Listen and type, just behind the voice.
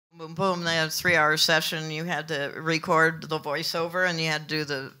boom, boom. They had a 3-hour session. You had to record the voiceover, and you had to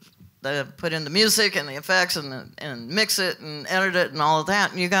do put in the music and the effects and mix it and edit it and all of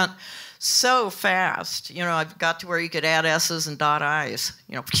that. And you got so fast. You know, I got to where you could add S's and dot I's.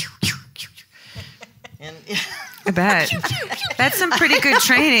 You know, and I bet. That's some pretty good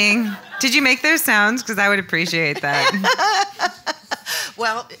training. Did you make those sounds? Because I would appreciate that.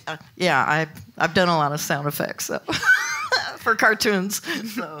 Well, yeah, I've done a lot of sound effects so for cartoons.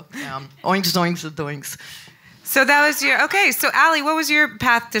 So, oinks, doinks, and doinks. So that was your, okay, so Allie, what was your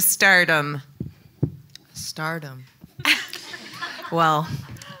path to stardom? Stardom. Well,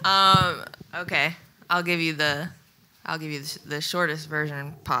 okay, I'll give you the shortest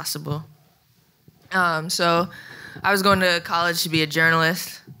version possible. So I was going to college to be a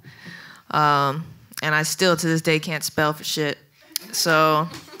journalist, and I still to this day can't spell for shit. So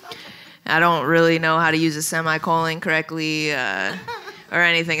I don't really know how to use a semicolon correctly or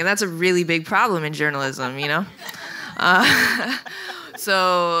anything, and that's a really big problem in journalism, you know?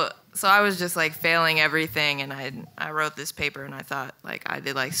 So I was just like failing everything, and I wrote this paper, and I thought like I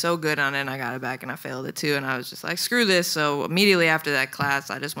did like so good on it, and I got it back, and I failed it too, and I was just like, screw this. So immediately after that class,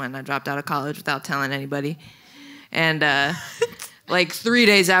 I just went and I dropped out of college without telling anybody, and like 3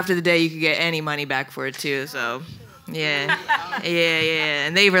 days after the day, you could get any money back for it too. So yeah,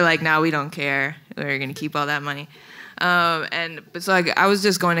 and they were like, no, we don't care. We're gonna keep all that money. But so I was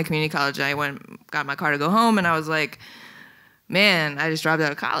just going to community college. I got my car to go home, and I was like, man, I just dropped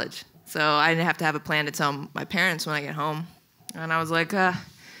out of college. So I didn't have to have a plan to tell my parents when I get home. And I was like, at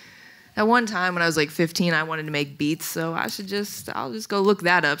one time when I was like 15, I wanted to make beats, so I'll just go look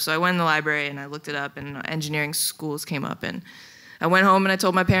that up. So I went in the library and I looked it up, and engineering schools came up. And I went home and I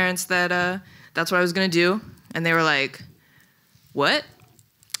told my parents that that's what I was gonna do. And they were like, what?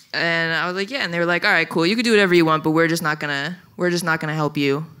 And I was like, yeah. And they were like, all right, cool. You can do whatever you want, but we're just not gonna help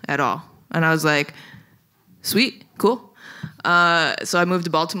you at all. And I was like, sweet, cool. So I moved to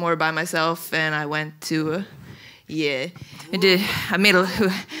Baltimore by myself, and I went to,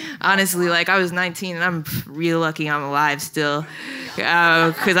 honestly, like I was 19, and I'm real lucky I'm alive still,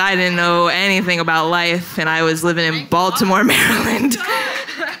 because I didn't know anything about life, and I was living in Baltimore, Maryland.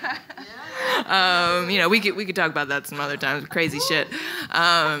 You know, we could talk about that some other times, crazy shit.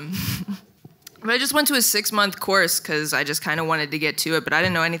 But I just went to a 6-month course because I just kind of wanted to get to it, but I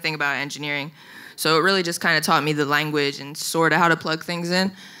didn't know anything about engineering. So it really just kind of taught me the language and sort of how to plug things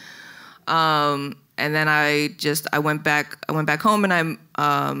in. And then I went back home, and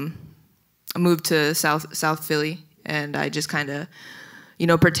I moved to South Philly, and I just kind of, you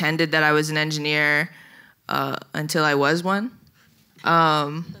know, pretended that I was an engineer until I was one.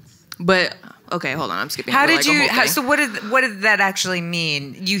 But okay, hold on, I'm skipping. How did you? So what did that actually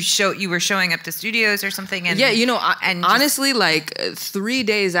mean? You were showing up to studios or something? And, yeah, you know, honestly, like 3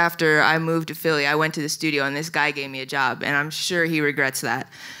 days after I moved to Philly, I went to the studio, and this guy gave me a job, and I'm sure he regrets that.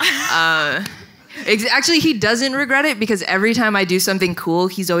 Actually, he doesn't regret it, because every time I do something cool,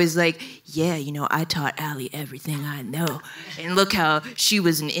 he's always like, yeah, you know, I taught Allie everything I know. And look how she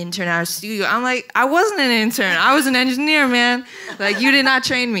was an intern at our studio. I'm like, I wasn't an intern. I was an engineer, man. Like, you did not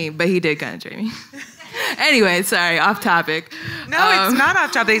train me. But he did kind of train me. Anyway, sorry, off topic. No, it's not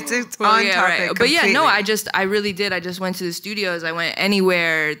off topic. It's well, on topic. Right. But yeah, no, I really did. I just went to the studios. I went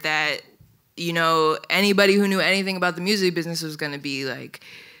anywhere that, you know, anybody who knew anything about the music business was going to be like,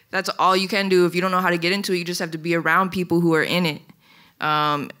 that's all you can do. If you don't know how to get into it, you just have to be around people who are in it,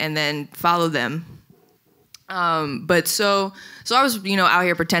 and then follow them. But so I was, you know, out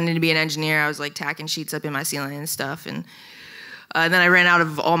here pretending to be an engineer. I was like tacking sheets up in my ceiling and stuff, and then I ran out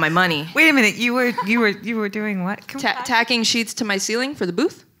of all my money. Wait a minute, you were doing what? Tacking sheets to my ceiling for the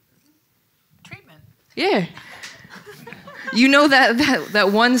booth. Treatment. Yeah. You know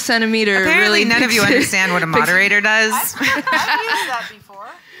that 1 centimeter. Apparently, really none of you understand what a moderator does. I've used that before.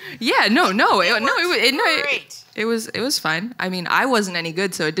 Yeah, It was fine. I mean, I wasn't any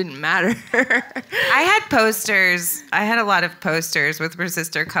good, so it didn't matter. I had posters. I had a lot of posters with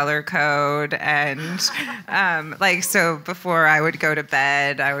resistor color code, and like, so before I would go to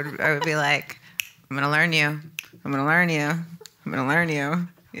bed, I would be like, I'm gonna learn you. I'm gonna learn you. I'm gonna learn you.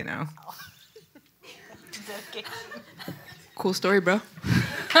 You know. Cool story, bro.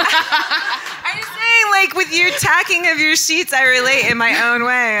 I'm just saying, like, with your tacking of your sheets, I relate in my own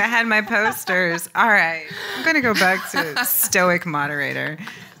way. I had my posters. All right. I'm going to go back to stoic moderator.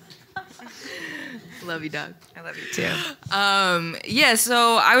 Love you, dog. I love you, too. Yeah,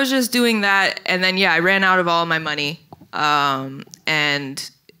 so I was just doing that, and then, yeah, I ran out of all my money. And,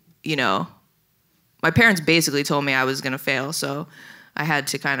 you know, my parents basically told me I was going to fail, so I had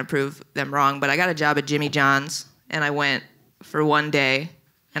to kind of prove them wrong. But I got a job at Jimmy John's, and I went for 1 day,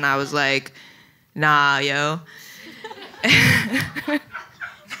 And I was like, nah, yo.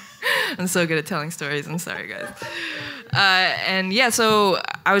 I'm so good at telling stories. I'm sorry, guys. And yeah, so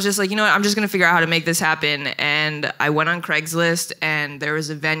I was just like, you know what? I'm just going to figure out how to make this happen. And I went on Craigslist, and there was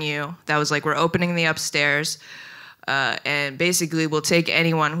a venue that was like, we're opening the upstairs. And basically, we'll take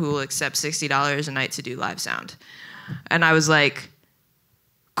anyone who will accept $60 a night to do live sound. And I was like,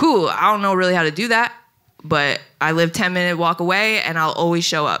 cool. I don't know really how to do that, but I live 10-minute walk away, and I'll always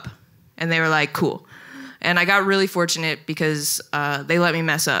show up. And they were like, cool. And I got really fortunate because they let me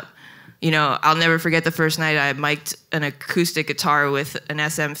mess up. You know, I'll never forget the first night I mic'd an acoustic guitar with an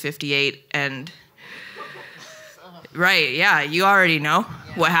SM58 and... Right, yeah, you already know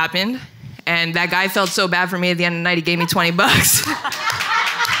what happened. And that guy felt so bad for me at the end of the night, he gave me $20.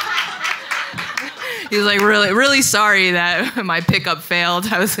 He was like, really, really sorry that my pickup failed.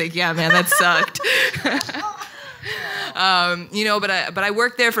 I was like, yeah, man, that sucked. You know, but I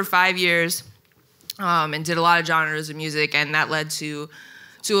worked there for 5 years and did a lot of genres of music, and that led to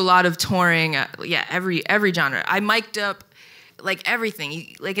a lot of touring. Yeah, every genre. I mic'd up like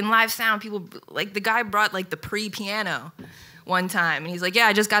everything. Like in live sound, people, like the guy brought like the pre-piano one time, and he's like, yeah,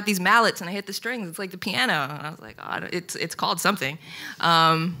 I just got these mallets and I hit the strings. It's like the piano. And I was like, oh, it's called something.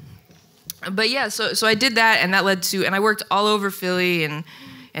 But yeah, so I did that, and that led to, and I worked all over Philly and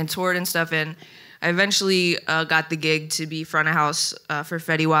toured and stuff, and I eventually got the gig to be front of house for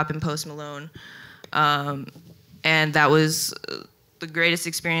Fetty Wap and Post Malone. And that was the greatest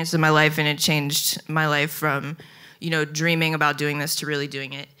experience of my life, and it changed my life from, you know, dreaming about doing this to really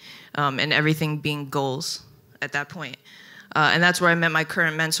doing it, and everything being goals at that point. And that's where I met my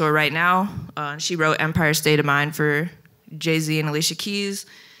current mentor right now. She wrote Empire State of Mind for Jay-Z and Alicia Keys.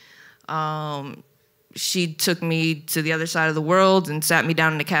 She took me to the other side of the world and sat me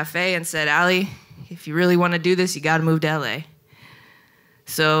down in a cafe and said, Allie, if you really want to do this, you got to move to LA.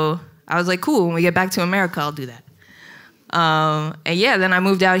 So I was like, cool, when we get back to America, I'll do that. And yeah, then I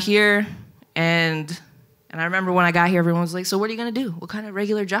moved out here, and I remember when I got here, everyone was like, so what are you going to do? What kind of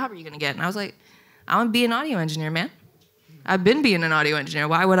regular job are you going to get? And I was like, I'm going to be an audio engineer, man. I've been being an audio engineer.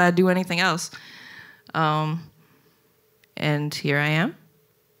 Why would I do anything else? And here I am.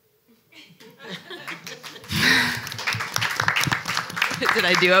 Did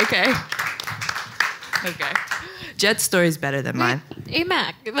I do okay? Okay. Jett's story's better than mine.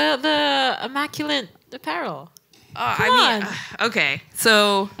 AMAC, the immaculate apparel. Come on. Okay,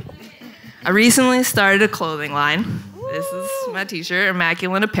 so I recently started a clothing line. Ooh. This is my t-shirt,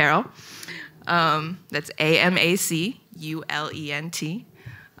 Immaculate Apparel. That's AMACULENT.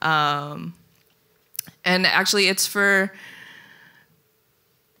 And actually, it's for.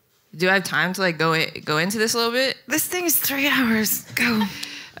 Do I have time to like go into this a little bit? This thing is 3 hours. Go.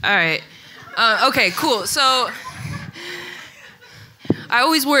 All right. Okay, cool. So I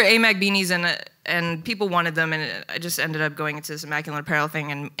always wore AMAC beanies, and people wanted them, and I just ended up going into this Immaculate Apparel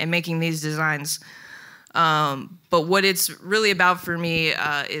thing and making these designs. But what it's really about for me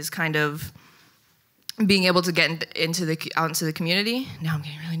is kind of being able to get out into the community. Now I'm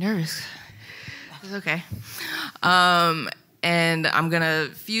getting really nervous. It's okay. And I'm gonna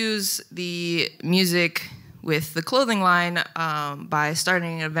fuse the music with the clothing line by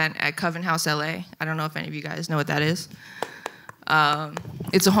starting an event at Coven House LA. I don't know if any of you guys know what that is.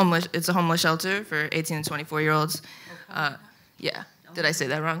 It's a homeless shelter for 18 and 24-year-olds. Yeah, did I say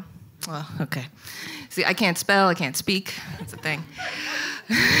that wrong? Well, okay. See, I can't spell, I can't speak. That's the thing.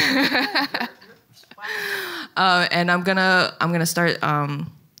 And I'm gonna start.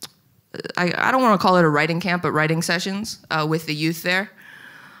 I don't want to call it a writing camp, but writing sessions with the youth there.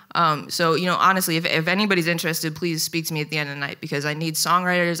 So, you know, honestly, if anybody's interested, please speak to me at the end of the night, because I need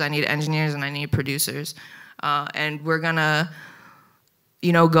songwriters, I need engineers, and I need producers. And we're gonna,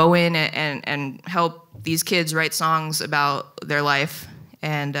 you know, go in and help these kids write songs about their life,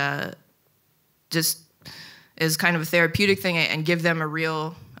 and just as kind of a therapeutic thing, and give them a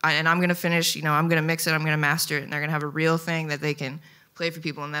real, and I'm gonna finish, you know, I'm gonna mix it, I'm gonna master it, and they're gonna have a real thing that they can play for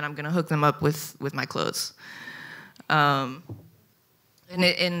people, and then I'm gonna hook them up with my clothes. And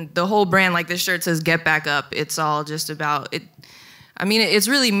the whole brand, like this shirt says "Get Back Up." It's all just about it. I mean, it's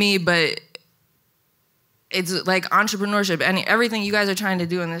really me, but it's like entrepreneurship and everything you guys are trying to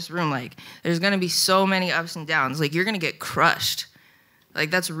do in this room. Like, there's gonna be so many ups and downs. Like, you're gonna get crushed.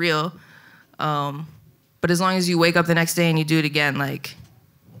 Like, that's real. But as long as you wake up the next day and you do it again, like,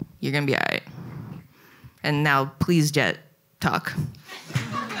 you're gonna be all right. And now, please, Jett, talk.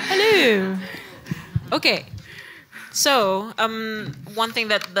 Hello. Okay. So, one thing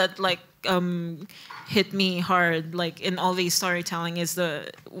that like hit me hard, like in all these storytelling, is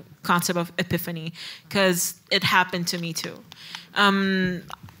the concept of epiphany, because it happened to me too.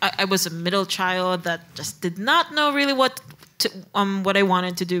 I was a middle child that just did not know really what I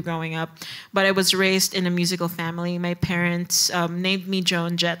wanted to do growing up. But I was raised in a musical family. My parents named me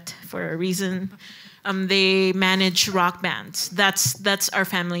Joan Jett for a reason. They manage rock bands. That's our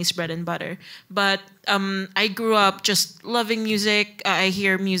family's bread and butter. But I grew up just loving music. I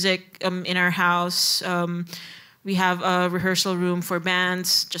hear music in our house. We have a rehearsal room for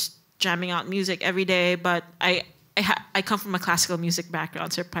bands, just jamming out music every day. But I come from a classical music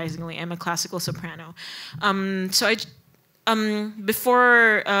background, surprisingly. I'm a classical soprano.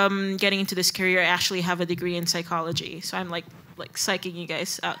 Before getting into this career, I actually have a degree in psychology. So I'm like psyching you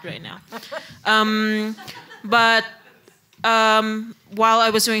guys out right now. But while I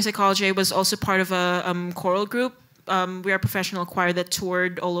was doing psychology, I was also part of a choral group. We are a professional choir that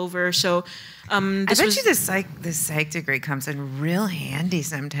toured all over. So I bet you the psych degree comes in real handy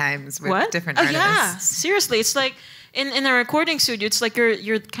sometimes with different artists. Yeah, seriously, it's like in a recording studio, it's like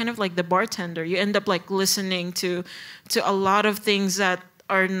you're kind of like the bartender. You end up like listening to a lot of things that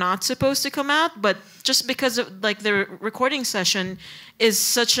are not supposed to come out, but just because of like the recording session is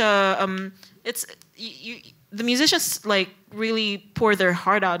such a the musicians like really pour their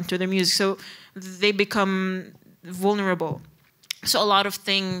heart out into their music, so they become vulnerable. So a lot of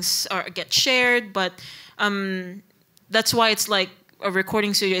things get shared, but that's why it's like a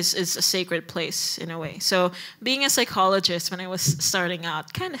recording studio is a sacred place in a way. So being a psychologist when I was starting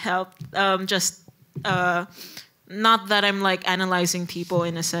out kind of helped. Not that I'm like analyzing people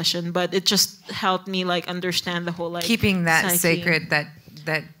in a session, but it just helped me like understand the whole like keeping that psyche. Sacred, that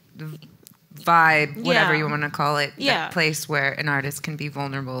vibe, whatever you want to call it, that place where an artist can be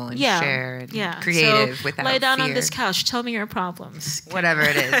vulnerable and share and creative so without lay down fear. On this couch, tell me your problems. Whatever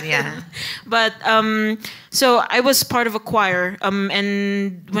it is, yeah. But so I was part of a choir,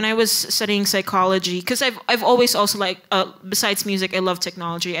 and when I was studying psychology, because I've always also like besides music, I love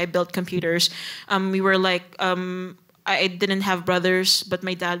technology. I built computers. We were like I didn't have brothers, but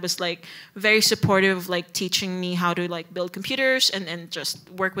my dad was like very supportive of like teaching me how to like build computers and just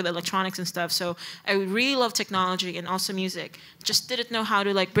work with electronics and stuff. So I really love technology and also music. Just didn't know how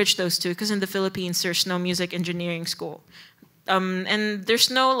to like bridge those two because in the Philippines there's no music engineering school. And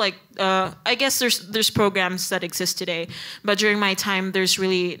there's no like I guess there's programs that exist today, but during my time there's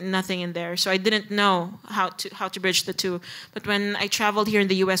really nothing in there. So I didn't know how to bridge the two. But when I traveled here in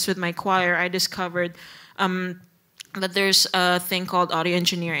the US with my choir, I discovered that there's a thing called audio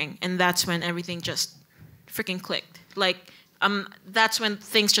engineering, and that's when everything just freaking clicked. Like, that's when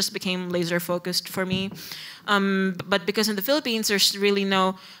things just became laser focused for me. But because in the Philippines, there's really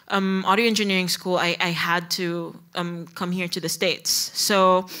no audio engineering school, I had to come here to the States.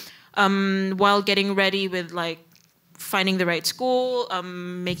 So while getting ready with like finding the right school,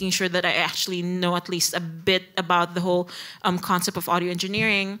 making sure that I actually know at least a bit about the whole concept of audio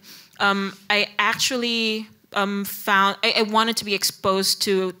engineering, I actually found I wanted to be exposed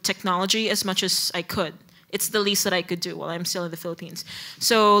to technology as much as I could. It's the least that I could do while I'm still in the Philippines.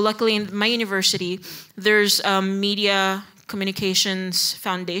 So luckily in my university, there's a Media Communications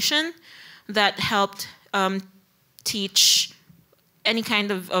Foundation that helped teach any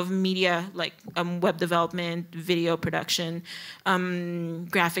kind of media, like web development, video production,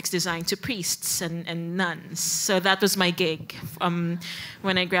 graphics design to priests and nuns. So that was my gig when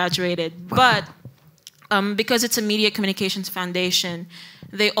I graduated. Wow. But because it's a Media Communications Foundation,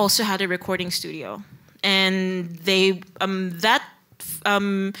 they also had a recording studio, and they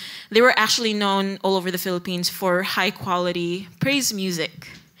were actually known all over the Philippines for high quality praise music.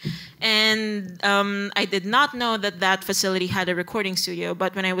 And I did not know that facility had a recording studio,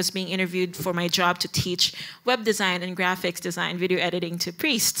 but when I was being interviewed for my job to teach web design and graphics design, video editing to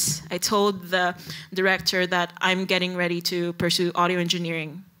priests, I told the director that I'm getting ready to pursue audio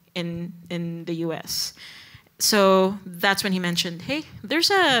engineering in the US. So that's when he mentioned, hey,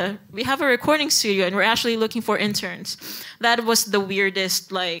 we have a recording studio and we're actually looking for interns. That was the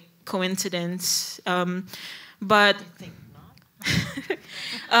weirdest like coincidence. But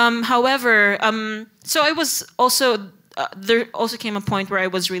however, so I was also, there also came a point where I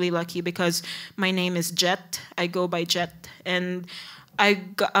was really lucky because my name is Jett. I go by Jett. And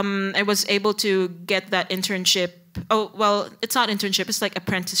I was able to get that internship. Oh, well, it's not internship, it's like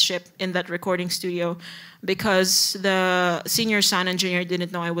apprenticeship in that recording studio because the senior sound engineer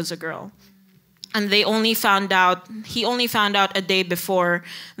didn't know I was a girl. And he only found out a day before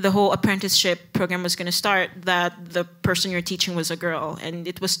the whole apprenticeship program was going to start that the person you're teaching was a girl, and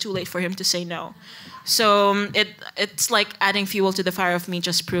it was too late for him to say no. So it's like adding fuel to the fire of me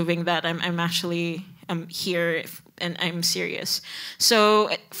just proving that I'm actually here and I'm serious. So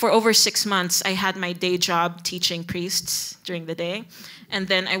for over 6 months, I had my day job teaching priests during the day. And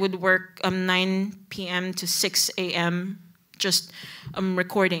then I would work 9 p.m. to 6 a.m. just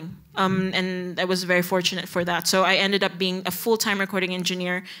recording. And I was very fortunate for that. So I ended up being a full-time recording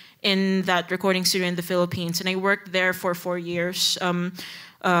engineer in that recording studio in the Philippines. And I worked there for 4 years,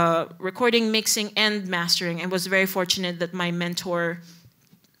 recording, mixing, and mastering. I was very fortunate that my mentor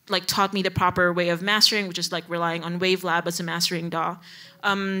taught me the proper way of mastering, which is relying on Wavelab as a mastering DAW.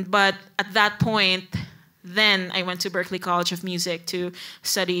 But at that point, then I went to Berklee College of Music to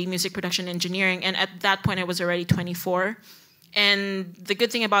study music production engineering. And at that point, I was already 24. And the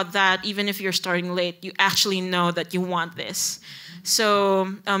good thing about that, even if you're starting late, you actually know that you want this.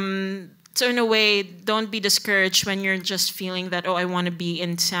 So, so in a way, don't be discouraged when you're just feeling that, oh, I want to be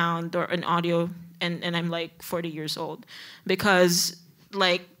in sound or in audio, and I'm 40 years old. Because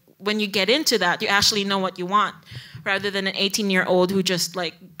when you get into that, you actually know what you want, rather than an 18-year-old who just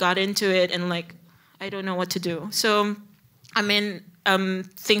got into it and I don't know what to do. So, I mean,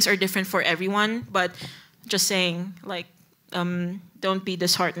 things are different for everyone, but just saying, don't be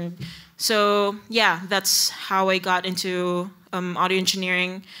disheartened. So yeah, that's how I got into audio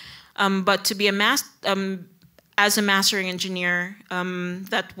engineering. But to be as a mastering engineer,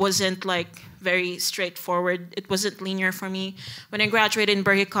 that wasn't very straightforward. It wasn't linear for me. When I graduated in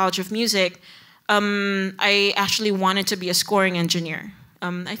Berklee College of Music, I actually wanted to be a scoring engineer.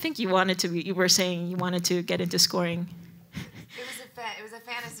 I think you were saying you wanted to get into scoring. It was a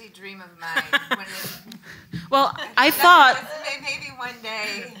fantasy dream of mine. Well, I thought maybe one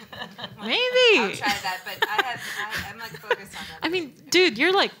day. Maybe. I'll try that, but I'm focused on that. I mean, dude,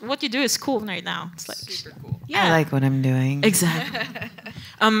 you're what you do is cool right now. It's super cool. Yeah. I like what I'm doing. Exactly.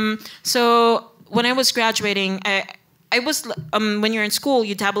 So when I was graduating, I was when you're in school,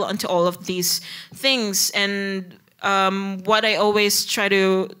 you dabble into all of these things, and what I always try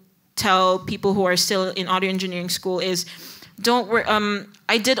to tell people who are still in audio engineering school is, don't worry.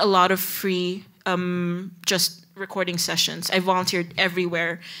 I did a lot of free just recording sessions. I volunteered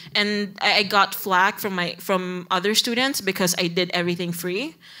everywhere, and I got flack from other students because I did everything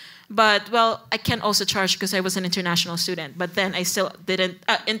free. But well, I can also charge because I was an international student. But then I still didn't.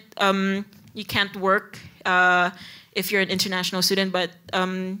 You can't work if you're an international student. But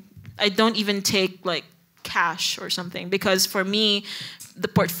I don't even take cash or something, because for me, the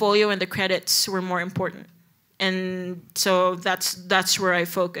portfolio and the credits were more important. And so that's where I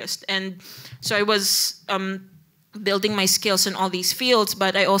focused. And so I was building my skills in all these fields,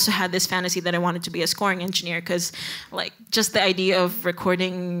 but I also had this fantasy that I wanted to be a scoring engineer, because just the idea of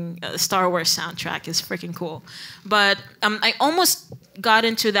recording a Star Wars soundtrack is freaking cool. But I almost got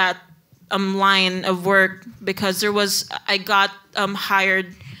into that line of work because I got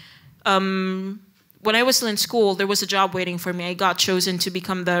hired. When I was still in school, there was a job waiting for me. I got chosen to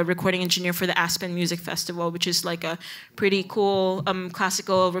become the recording engineer for the Aspen Music Festival, which is a pretty cool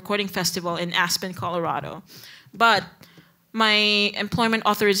classical recording festival in Aspen, Colorado. But my employment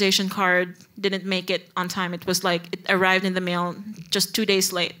authorization card didn't make it on time. It was it arrived in the mail just 2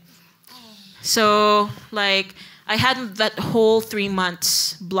 days late. So I had that whole 3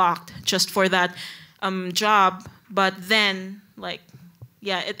 months blocked just for that job. But then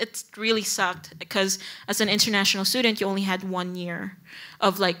yeah, it really sucked, because as an international student, you only had 1 year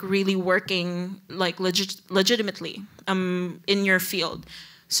of really working legitimately in your field.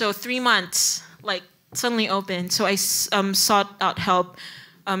 So 3 months suddenly opened. So I sought out help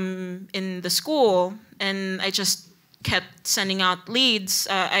in the school, and I just kept sending out leads.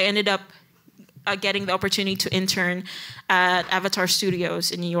 I ended up getting the opportunity to intern at Avatar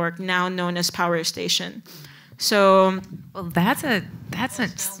Studios in New York, now known as Power Station. So, well, that's a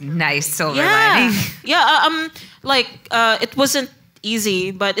nice silver lining. Yeah, it wasn't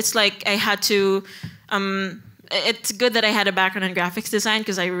easy, but it's I had to. It's good that I had a background in graphics design,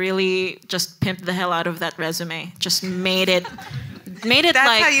 because I really just pimped the hell out of that resume. Just made it.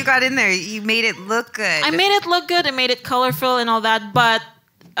 That's how you got in there. You made it look good. I made it look good. I made it colorful and all that, but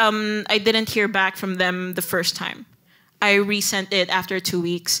I didn't hear back from them the first time. I resent it after 2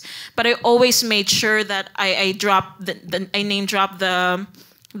 weeks, but I always made sure that I dropped I name dropped the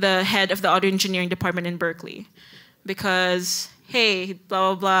head of the audio engineering department in Berklee, because hey,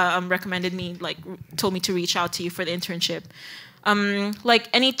 blah blah blah, recommended me, told me to reach out to you for the internship.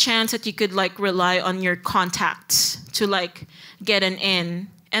 Any chance that you could rely on your contacts to get an in,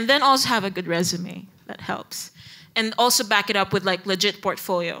 and then also have a good resume, that helps, and also back it up with legit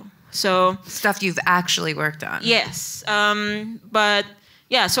portfolio. So stuff you've actually worked on. Yes. But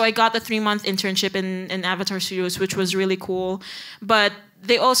yeah, so I got the 3-month internship in Avatar Studios, which was really cool. But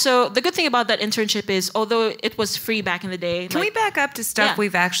they also, the good thing about that internship is, although it was free back in the day. Can we back up to stuff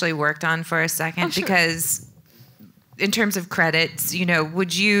we've actually worked on for a second? Oh, sure. Because in terms of credits, you know,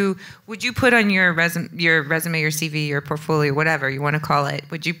 would you put on your resume, your CV, your portfolio, whatever you want to call it,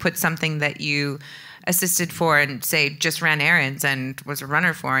 would you put something that you assisted for and say just ran errands and was a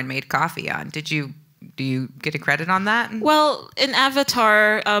runner for and made coffee on? Do you get a credit on that? Well, in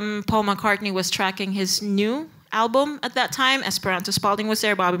Avatar, Paul McCartney was tracking his new album at that time. Esperanto Spalding was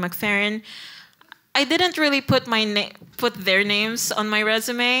there, Bobby McFerrin. I didn't really put their names on my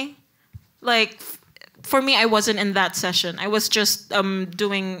resume. Like, for me, I wasn't in that session. I was just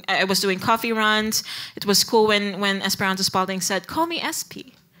doing coffee runs. It was cool when Esperanto Spalding said, "Call me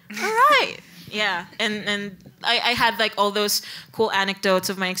SP." All right. Yeah, and I had like all those cool anecdotes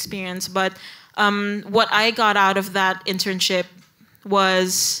of my experience. But what I got out of that internship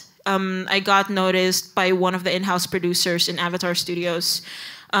was I got noticed by one of the in-house producers in Avatar Studios.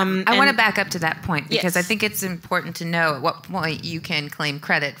 I want to back up to that point because Yes. I think it's important to know at what point you can claim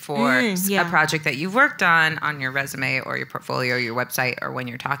credit for yeah. a project that you've worked on your resume or your portfolio or your website or when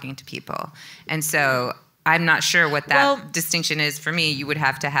you're talking to people. And so I'm not sure what that distinction is for me. You would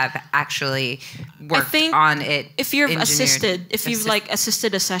have to have actually worked on it. If you've assisted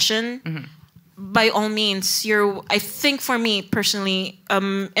a session, by all means, I think for me personally,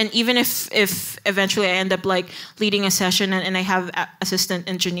 and even if eventually I end up like leading a session and I have assistant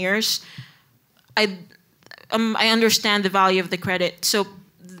engineers, I understand the value of the credit. So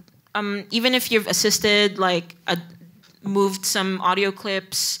even if you've assisted, like moved some audio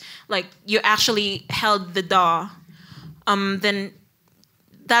clips, like you actually held the DAW, then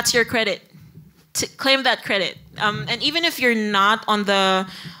that's your credit. Claim that credit. And even if you're not on the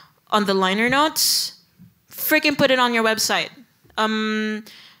liner notes, freaking put it on your website. And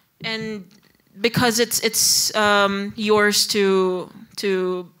because it's yours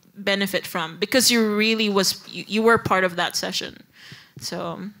to benefit from, because you were part of that session.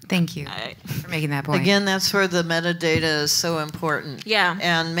 So thank you for making that point. Again, that's where the metadata is so important. Yeah.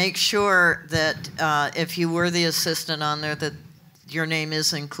 And make sure that if you were the assistant on there, that your name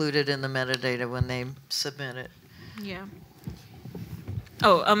is included in the metadata when they submit it. Yeah.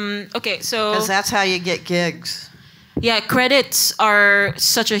 Oh, okay, so... Because that's how you get gigs. Yeah, credits are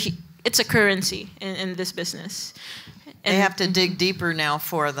it's a currency in this business. And they have to dig deeper now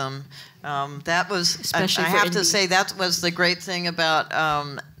for them. That was, Especially I for have to indie. say, that was the great thing about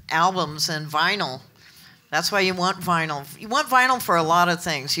albums and vinyl. That's why you want vinyl. You want vinyl for a lot of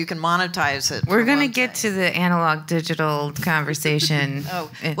things. You can monetize it. We're going to get to the analog digital conversation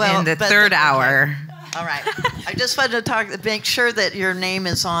in the third hour. All right. I just wanted to make sure that your name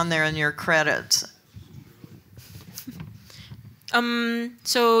is on there in your credits.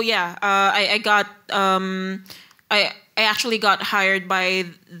 So yeah, I actually got hired by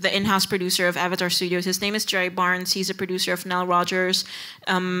the in-house producer of Avatar Studios. His name is Jerry Barnes. He's a producer of Nile Rodgers,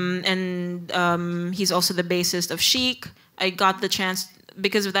 and he's also the bassist of Chic. I got the chance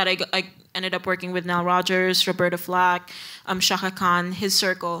because of that. I ended up working with Nile Rodgers, Roberta Flack, Shaka Khan, his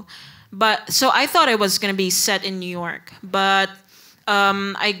circle. But so I thought I was gonna be set in New York, but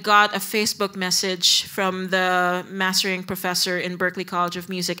I got a Facebook message from the mastering professor in Berklee College of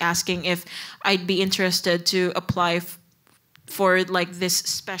Music asking if I'd be interested to apply for like this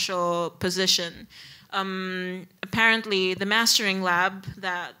special position. Apparently, the mastering lab,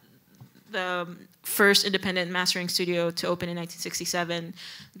 that the first independent mastering studio to open in 1967,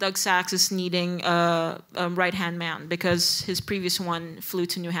 Doug Sachs is needing a right-hand man because his previous one flew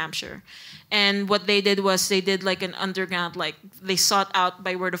to New Hampshire. And what they did was they did like an underground, like they sought out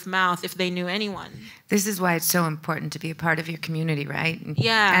by word of mouth if they knew anyone. This is why it's so important to be a part of your community, right?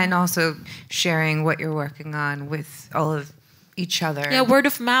 Yeah. And also sharing what you're working on with all of each other. Yeah, word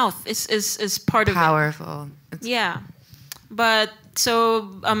of mouth is part of it. Powerful. Yeah. But so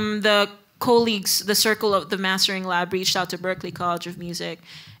the colleagues, the circle of the mastering lab reached out to Berklee College of Music.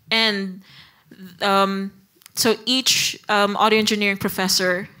 And so each audio engineering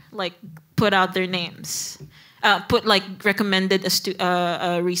professor like put out their names, recommended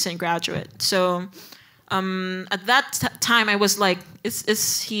a recent graduate. So at that time I was like,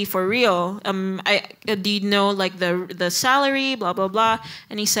 is he for real? Do you know like the salary, blah, blah, blah.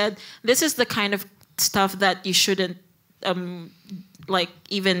 And he said, this is the kind of stuff that you shouldn't like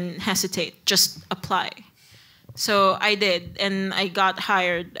even hesitate, just apply. So I did, and I got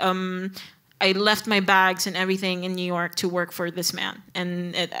hired. I left my bags and everything in New York to work for this man,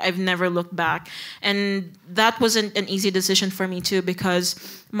 and I've never looked back. And that wasn't an easy decision for me too, because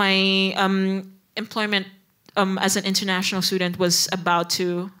my employment as an international student was about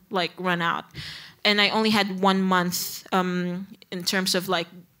to like run out. and I only had 1 month in terms of like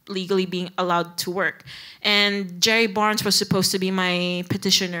legally being allowed to work. And Jerry Barnes was supposed to be my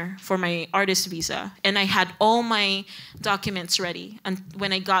petitioner for my artist visa, and I had all my documents ready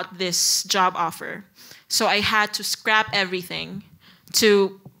when I got this job offer. So I had to scrap everything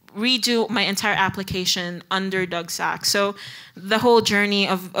to redo my entire application under Doug Sack. So the whole journey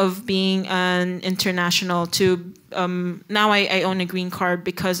of being an international to now I own a green card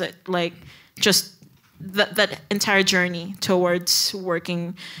because just that entire journey towards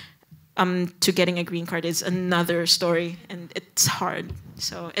working to getting a green card is another story, and it's hard.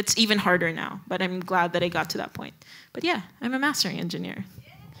 So it's even harder now, but I'm glad that I got to that point. But yeah, I'm a mastering engineer.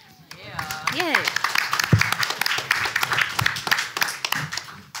 Yeah. Yay.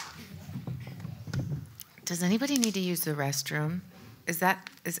 Does anybody need to use the restroom?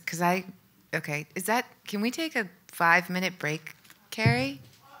 Can we take a 5-minute break, Carrie?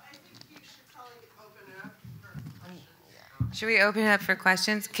 I think you should probably open it up. Should we open it up for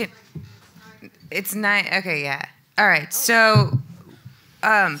questions? It's 9. Okay, yeah. All right. So,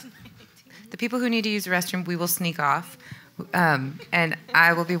 the people who need to use the restroom, we will sneak off, and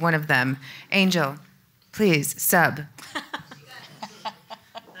I will be one of them. Ainjel, please sub.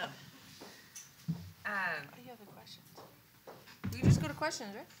 We just go to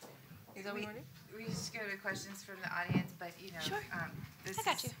questions, right? Is that what we want to do? We just go to questions from the audience, but Sure. I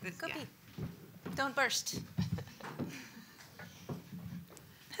got you. Go pee. Don't burst.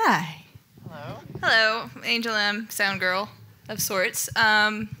 Hi. Hello, Ainjel Emme, SoundGirl of sorts.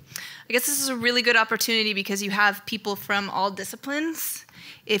 I guess this is a really good opportunity because you have people from all disciplines.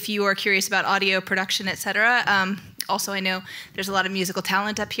 If you are curious about audio production, etc. Also, I know there's a lot of musical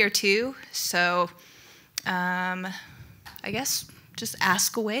talent up here too. So, I guess just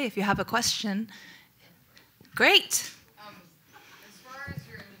ask away if you have a question. Great. As far as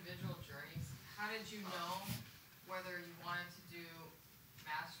your individual journeys, how did you know whether you wanted to do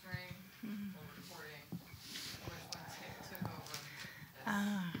mastering or recording? Which ones took over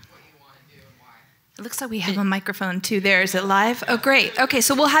as what you want to do and why? It looks like we have a microphone too there. Is it live? Oh, great. Okay,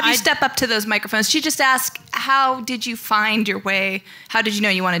 so we'll have you step up to those microphones. She just asked, how did you find your way? How did you know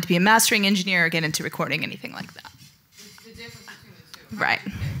you wanted to be a mastering engineer or get into recording, anything like that? The difference between the two. Right.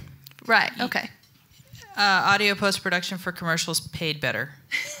 Right, okay. Audio post-production for commercials paid better.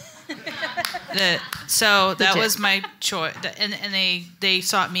 So that was my choice. And they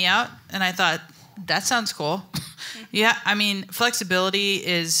sought me out, and I thought, that sounds cool. Yeah, I mean, flexibility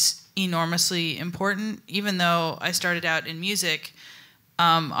is enormously important. Even though I started out in music,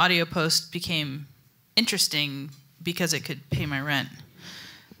 audio post became interesting because it could pay my rent.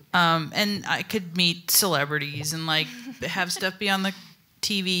 And I could meet celebrities and like have stuff be on the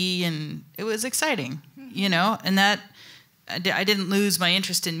TV, and it was exciting, you know. And that I didn't lose my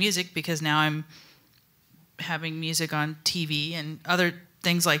interest in music because now I'm having music on TV and other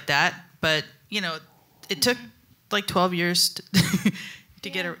things like that. But you know, it took like 12 years to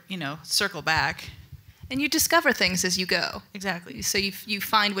get a circle back. And you discover things as you go. Exactly. So you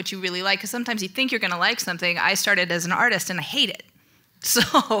find what you really like, because sometimes you think you're going to like something. I started as an artist and I hate it,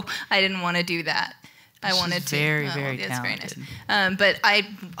 so I didn't want to do that. I wanted to. Very it's talented. Very nice. But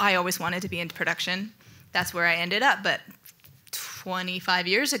I always wanted to be into production. That's where I ended up. But 25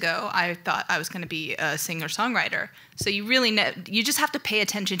 years ago, I thought I was going to be a singer-songwriter. So you really you just have to pay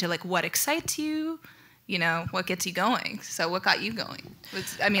attention to like what excites you, you know, what gets you going. So what got you going?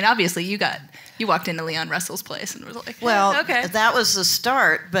 I mean, obviously you walked into Leon Russell's place and was like, well, okay. That was the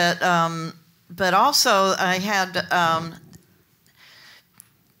start. But also I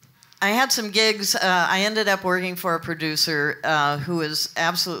had some gigs. I ended up working for a producer who was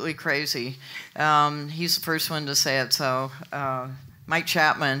absolutely crazy. He's the first one to say it, so Mike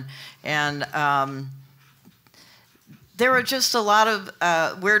Chapman. And there were just a lot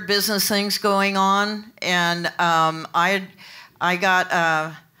of weird business things going on. And I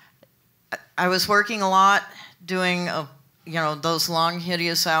was working a lot, doing those long,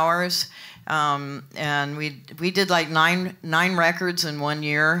 hideous hours. And we did like nine records in 1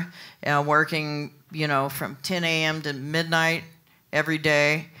 year, working, from 10 a.m. to midnight every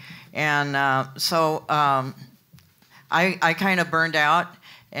day. And so I kind of burned out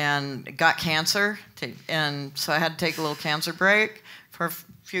and got cancer. And so I had to take a little cancer break for a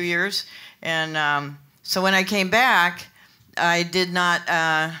few years. And so when I came back, I did not...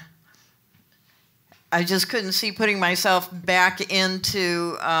 I just couldn't see putting myself back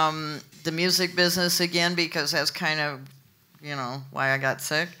into the music business again, because that's kind of, why I got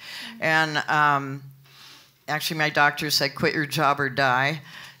sick. And actually my doctor said, quit your job or die.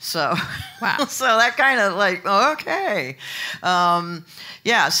 So, wow. So that kind of like, okay. So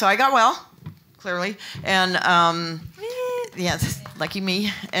I got well. clearly. And yes, lucky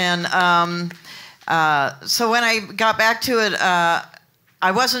me. And so when I got back to it, I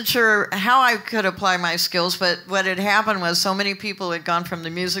wasn't sure how I could apply my skills, but what had happened was so many people had gone from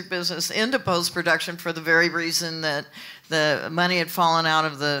the music business into post-production for the very reason that the money had fallen out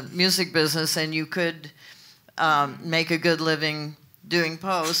of the music business and you could make a good living doing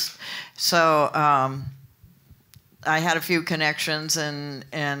post. So I had a few connections and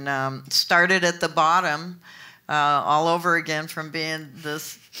started at the bottom all over again, from being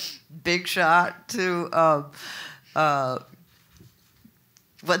this big shot to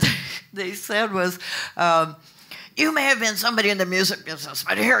what they said was, you may have been somebody in the music business,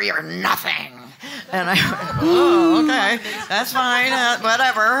 but here you're nothing. And I went, oh, okay, that's fine,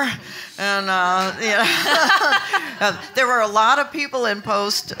 whatever. And there were a lot of people in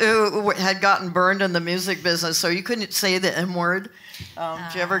post who had gotten burned in the music business, so you couldn't say the M word.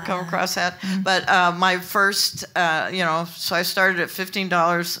 Did you ever come across that? But my first, so I started at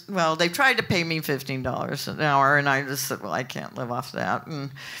 $15. Well, they tried to pay me $15 an hour, and I just said, well, I can't live off that.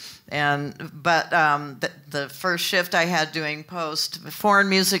 But the first shift I had doing post, foreign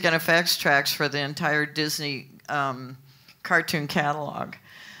music and effects tracks for the entire Disney cartoon catalog,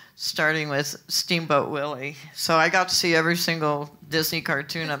 starting with Steamboat Willie. So I got to see every single Disney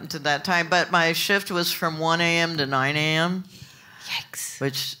cartoon up to that time. But my shift was from 1 a.m. to 9 a.m., Yikes.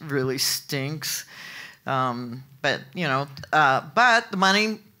 which really stinks. But the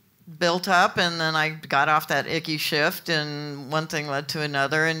money built up, and then I got off that icky shift, and one thing led to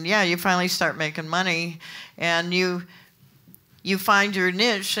another, and you finally start making money, and you find your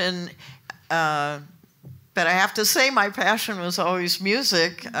niche. And but I have to say, my passion was always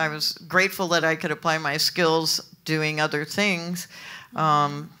music. I was grateful that I could apply my skills doing other things.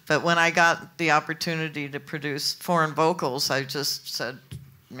 But when I got the opportunity to produce foreign vocals, I just said,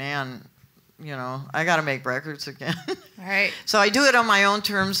 man, I got to make records again. All right. So I do it on my own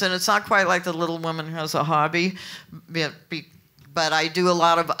terms, and it's not quite like the little woman who has a hobby, but I do a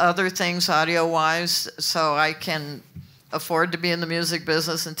lot of other things audio-wise, so I can afford to be in the music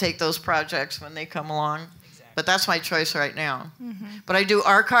business and take those projects when they come along. Exactly. But that's my choice right now. Mm-hmm. But I do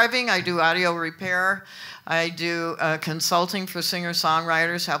archiving, I do audio repair, I do consulting for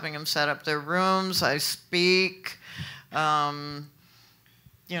singer-songwriters, helping them set up their rooms, I speak,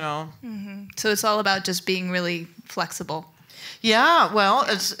 Mm-hmm. So it's all about just being really flexible. Yeah, well,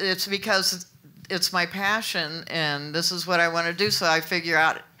 it's because it's my passion, and this is what I want to do, so I figure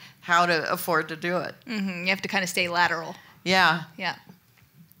out how to afford to do it. Mm-hmm. You have to kind of stay lateral. Yeah. Yeah.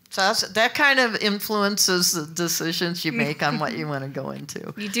 So that kind of influences the decisions you make on what you want to go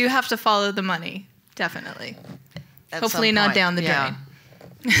into. You do have to follow the money, definitely. At Hopefully not down the drain.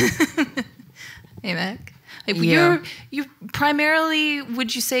 Hey, Mac. You primarily,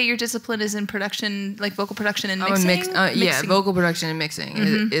 would you say your discipline is in production, like vocal production and mixing? Yeah, vocal production and mixing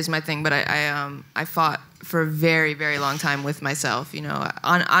is my thing. But I fought for a very, very long time with myself.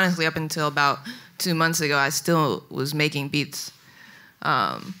 Honestly, up until about 2 months ago, I still was making beats.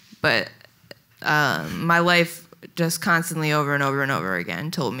 But my life just constantly over and over and over again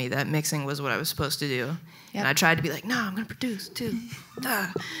told me that mixing was what I was supposed to do. Yep. And I tried to be like, no, I'm going to produce too.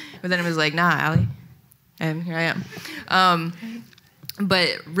 But then it was like, nah, Allie. And here I am. But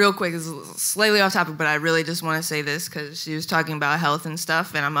real quick, it's slightly off topic, but I really just want to say this because she was talking about health and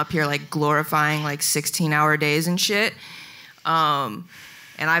stuff, and I'm up here like glorifying like 16-hour days and shit. And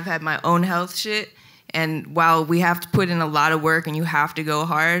I've had my own health shit, and while we have to put in a lot of work and you have to go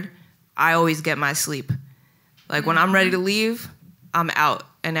hard, I always get my sleep. Like when I'm ready to leave, I'm out,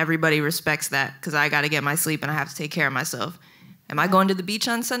 and everybody respects that because I got to get my sleep and I have to take care of myself. Am I going to the beach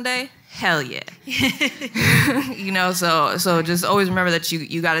on Sunday? Hell yeah. So just always remember that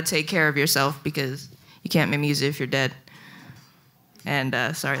you got to take care of yourself because you can't make music if you're dead. And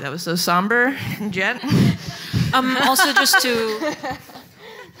sorry, that was so somber, Jett.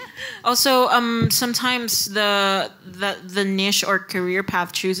 Sometimes the niche or career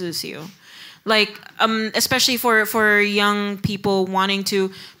path chooses you. Like, especially for young people wanting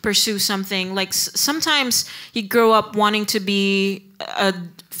to pursue something, like sometimes you grow up wanting to be a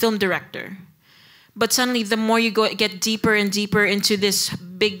film director, but suddenly the more you get deeper and deeper into this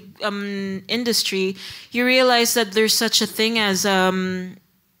big industry, you realize that there's such a thing as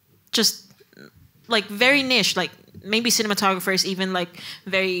just like very niche, like maybe cinematographers even like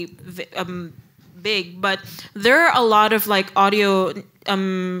very big, but there are a lot of like audio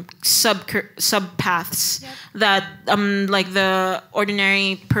sub paths that like the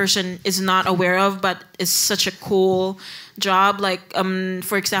ordinary person is not aware of, but is such a cool job. Like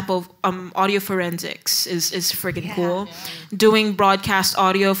for example, audio forensics is friggin' cool. Doing broadcast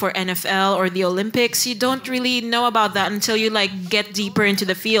audio for NFL or the Olympics, you don't really know about that until you like get deeper into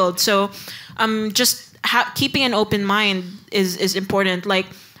the field. So just keeping an open mind is important. Like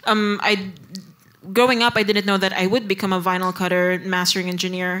growing up, I didn't know that I would become a vinyl cutter, mastering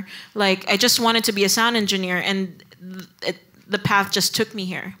engineer. Like, I just wanted to be a sound engineer, and the path just took me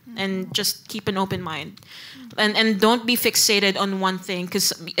here. And just keep an open mind, and don't be fixated on one thing,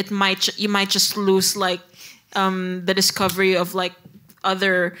 because you might just lose like the discovery of like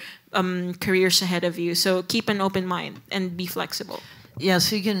other careers ahead of you. So keep an open mind and be flexible. Yeah,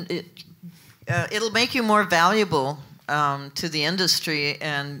 so you can. It'll make you more valuable to the industry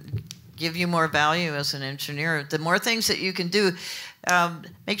and give you more value as an engineer. The more things that you can do,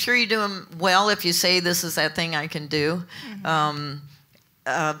 make sure you do them well. If you say this is that thing I can do,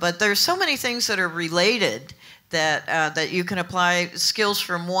 but there's so many things that are related that you can apply skills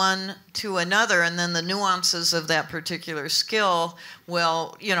from one to another, and then the nuances of that particular skill,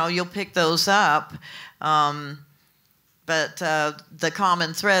 well, you'll pick those up. But the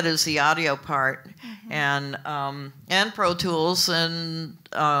common thread is the audio part, and Pro Tools and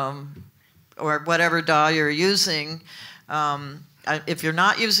or whatever DAW you're using. If you're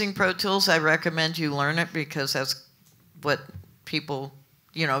not using Pro Tools, I recommend you learn it, because that's what people,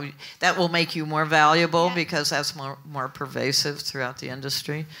 that will make you more valuable, because that's more pervasive throughout the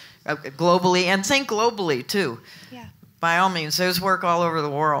industry, globally, and think globally too. Yeah. By all means, there's work all over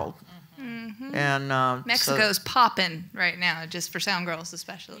the world. And Mexico's popping right now, just for SoundGirls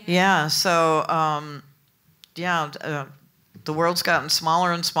especially. Yeah, so the world's gotten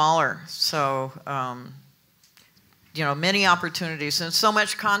smaller and smaller. So many opportunities, and so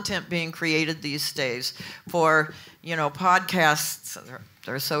much content being created these days for podcasts.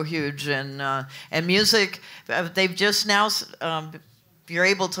 They're so huge, and music. They've just now. You're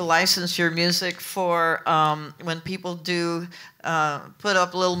able to license your music for when people do put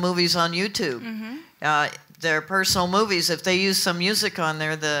up little movies on YouTube. Their personal movies. If they use some music on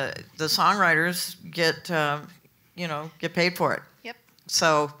there, the songwriters get paid for it. Yep.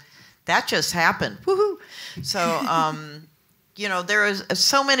 So that just happened. Woohoo! So there is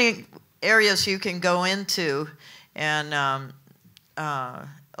so many areas you can go into, and a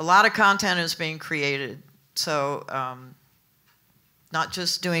lot of content is being created. So. Not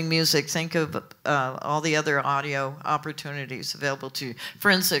just doing music. Think of all the other audio opportunities available to you.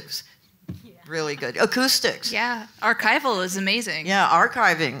 Forensics, really good. Acoustics. Yeah, archival is amazing. Yeah,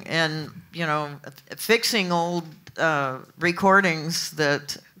 archiving and fixing old recordings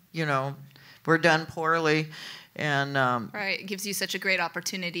that were done poorly, and right. It gives you such a great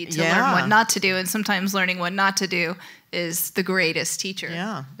opportunity to learn what not to do, and sometimes learning what not to do is the greatest teacher.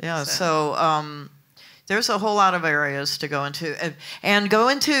 Yeah. So there's a whole lot of areas to go into, and go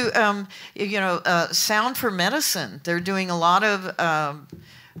into sound for medicine. They're doing a lot of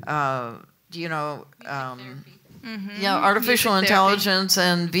artificial intelligence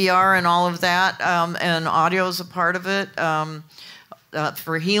and VR and all of that, and audio is a part of it,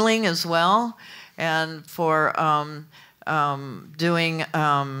 for healing as well, and for doing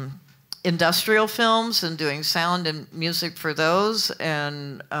industrial films and doing sound and music for those,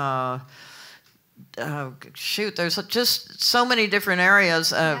 and there's just so many different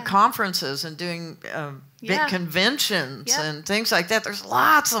areas, conferences and doing big conventions and things like that. There's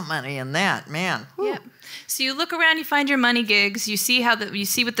lots of money in that, man. Yeah. So you look around, you find your money gigs, you see you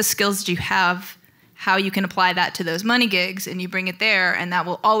see what the skills that you have, how you can apply that to those money gigs, and you bring it there, and that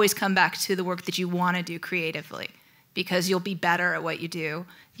will always come back to the work that you want to do creatively, because you'll be better at what you do.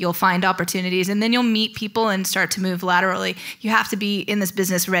 You'll find opportunities, and then you'll meet people and start to move laterally. You have to be in this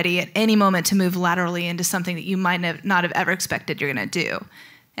business ready at any moment to move laterally into something that you might not have ever expected you're going to do.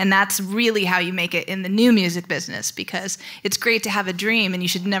 And that's really how you make it in the new music business, because it's great to have a dream, and you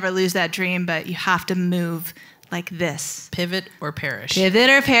should never lose that dream, but you have to move like this. Pivot or perish. Pivot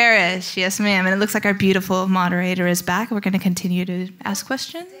or perish. Yes, ma'am. And it looks like our beautiful moderator is back. We're going to continue to ask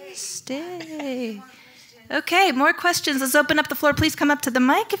questions. Stay. Okay, more questions. Let's open up the floor. Please come up to the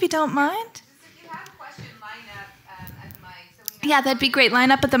mic if you don't mind. If you have a question, line up at the mic. Yeah, that'd be great.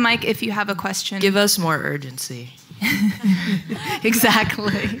 Line up at the mic if you have a question. Give us more urgency.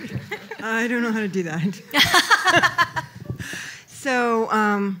 Exactly. I don't know how to do that. So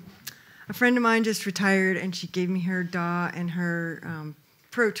a friend of mine just retired, and she gave me her DAW and her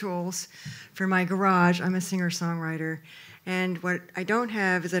Pro Tools for my garage. I'm a singer-songwriter. And what I don't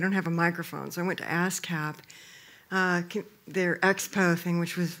have is I don't have a microphone. So I went to ASCAP their expo thing,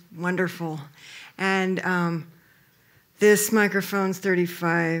 which was wonderful. And this microphone's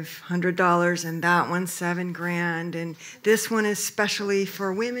 $3,500, and that one's $7,000, and this one is specially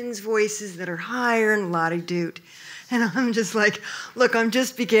for women's voices that are higher and la-di-doot. And I'm just like, look, I'm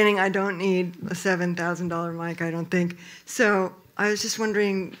just beginning. I don't need a $7,000 mic, I don't think. So I was just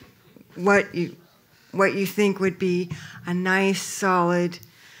wondering what you think would be a nice, solid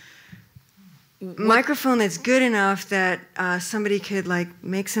microphone that's good enough that somebody could like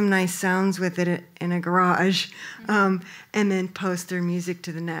make some nice sounds with it in a garage, and then post their music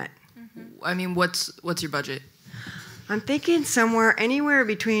to the net. I mean, what's your budget? I'm thinking anywhere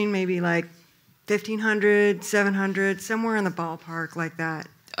between maybe like $1,500, $700, somewhere in the ballpark like that.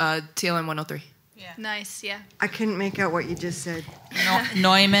 TLM 103. Yeah. Nice, yeah. I couldn't make out what you just said.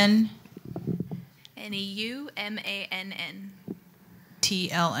 Neumann. Neumann.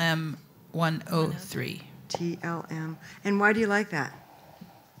 TLM 103. TLM. And why do you like that?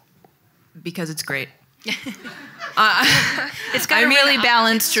 Because it's great. It's got a really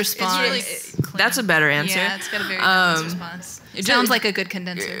balanced response. It's really, that's a better answer. Yeah, it's got a very balanced response. It sounds like a good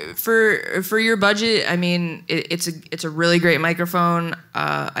condenser. For your budget, I mean, it's a really great microphone.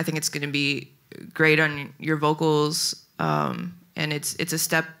 I think it's going to be great on your vocals, and it's a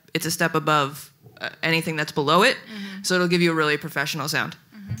step above anything that's below it. Mm-hmm. So it'll give you a really professional sound.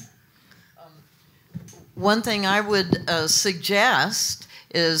 One thing I would suggest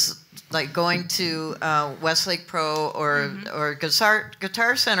is like going to Westlake Pro or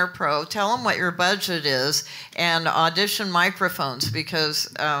Guitar Center Pro. Tell them what your budget is and audition microphones,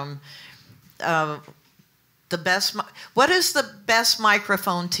 because what is the best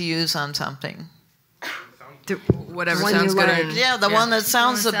microphone to use on something? Whatever sounds good. Yeah, the one that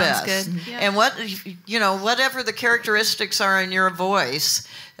sounds the best. Good. Yeah. And whatever the characteristics are in your voice,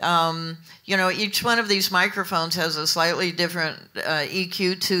 each one of these microphones has a slightly different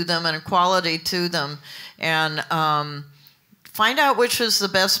EQ to them and a quality to them. And find out which is the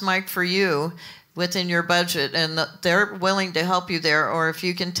best mic for you within your budget, and they're willing to help you there. Or if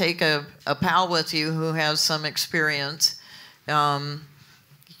you can take a pal with you who has some experience,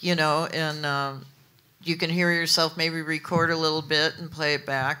 you can hear yourself maybe record a little bit and play it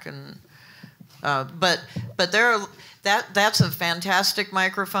back, and but that's a fantastic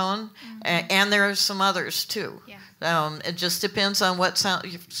microphone, and there are some others too. Yeah. It just depends on what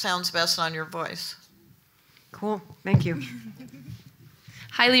sounds best on your voice. Cool, thank you.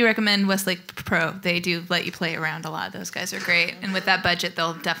 Highly recommend Westlake Pro. They do let you play around a lot. Those guys are great, and with that budget,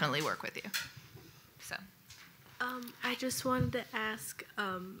 they'll definitely work with you. So, I just wanted to ask.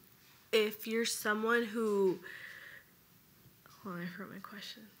 If you're someone who, hold on, I forgot my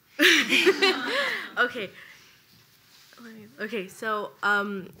question. Okay, so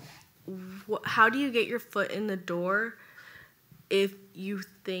how do you get your foot in the door if you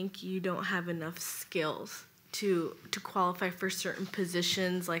think you don't have enough skills to qualify for certain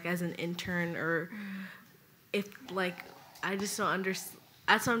positions, like as an intern, or if I just don't understand.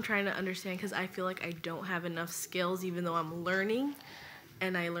 That's what I'm trying to understand, because I feel like I don't have enough skills, even though I'm learning.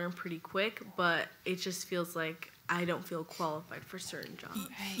 And I learn pretty quick, but it just feels like I don't feel qualified for certain jobs.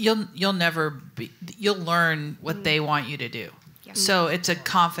 You'll learn what they want you to do. Yeah. So it's a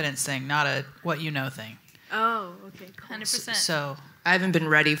confidence thing, not a what you know thing. Oh, okay, cool. 100%. So I haven't been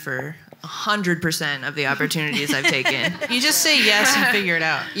ready for 100% of the opportunities I've taken. You just say yes and figure it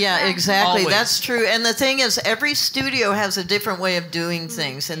out. Yeah, exactly. Always. That's true. And the thing is, every studio has a different way of doing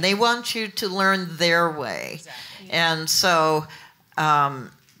things, and they want you to learn their way. Exactly. And so,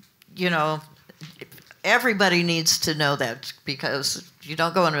 everybody needs to know that, because you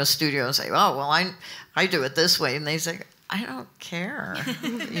don't go into a studio and say, oh, well, I do it this way. And they say, I don't care.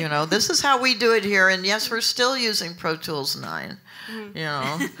 This is how we do it here. And yes, we're still using Pro Tools 9,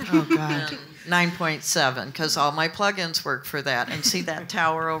 Oh, God. 9.7, because all my plugins work for that. And see that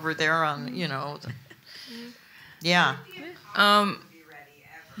tower over there on, yeah. Yeah.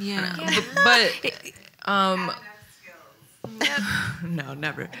 No,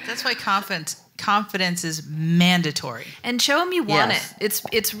 never. That's why confidence is mandatory. And show them you want it.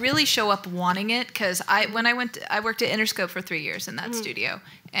 It's really show up wanting it, because I worked at Interscope for 3 years in that studio,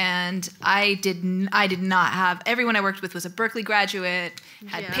 and I did not have, everyone I worked with was a Berkeley graduate,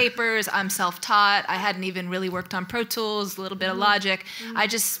 had papers. I'm self-taught. I hadn't even really worked on Pro Tools, a little bit of Logic. I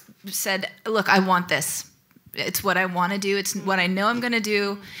just said, look, I want this. It's what I want to do. It's what I know I'm going to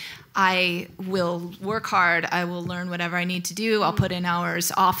do. I will work hard. I will learn whatever I need to do. I'll put in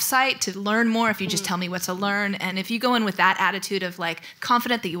hours off-site to learn more if you just tell me what to learn. And if you go in with that attitude of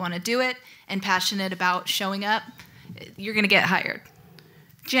confident that you want to do it and passionate about showing up, you're going to get hired.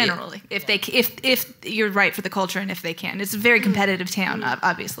 Generally, if you're right for the culture and if they can, it's a very competitive town,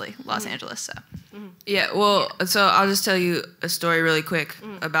 obviously, Los Angeles. So, Yeah, well, so I'll just tell you a story really quick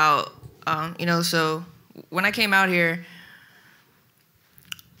about, so when I came out here,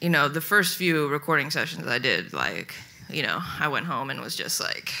 the first few recording sessions I did, like, I went home and was just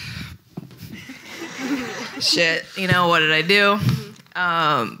like, shit, what did I do?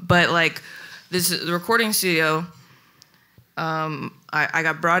 But like, the recording studio, I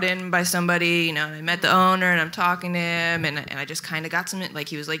got brought in by somebody, and I met the owner, and I'm talking to him, and I just kind of got some, like,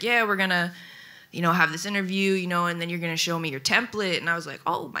 he was like, yeah, we're gonna, have this interview, and then you're gonna show me your template, and I was like,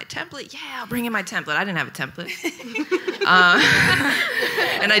 oh, my template? Yeah, I'll bring in my template. I didn't have a template.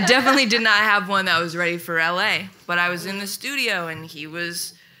 And I definitely did not have one that was ready for LA, but I was in the studio, and he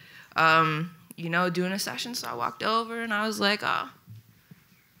was, doing a session, so I walked over, and I was like, oh,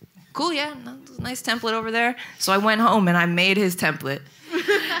 cool, yeah, nice template over there. So I went home and I made his template,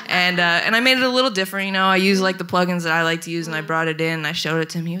 and I made it a little different. I used like the plugins that I like to use, and I brought it in and I showed it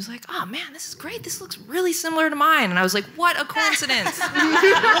to him. He was like, "Oh man, this is great. This looks really similar to mine." And I was like, "What a coincidence!"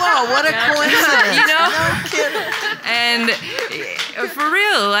 Whoa, what a coincidence! No kidding. And for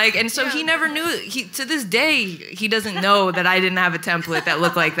real, like, and so he never knew. To this day, he doesn't know that I didn't have a template that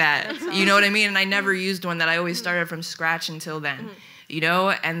looked like that. You know what I mean? And I never used one that I always started from scratch until then.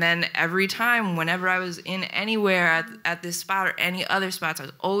 And then every time, whenever I was in anywhere at this spot or any other spots, I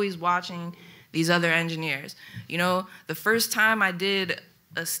was always watching these other engineers. The first time I did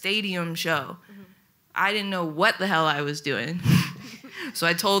a stadium show, I didn't know what the hell I was doing. So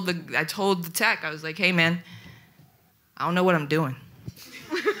I told the tech, I was like, hey man, I don't know what I'm doing.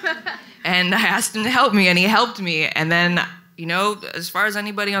 And I asked him to help me, and he helped me. And then, as far as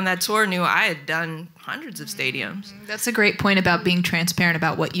anybody on that tour knew, I had done hundreds of stadiums. that's a great point about being transparent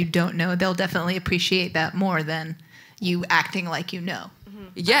about what you don't know. They'll definitely appreciate that more than you acting like you know.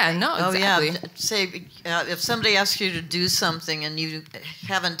 Yeah, no, exactly. Oh, yeah. Say, if somebody asks you to do something and you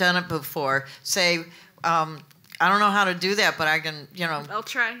haven't done it before, say, I don't know how to do that, but I can, I'll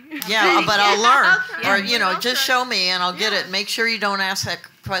try. Yeah, but I'll learn. I'll try. Or, just show me and I'll get it. Make sure you don't ask that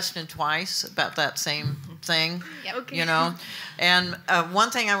question twice about that same thing, Okay. And one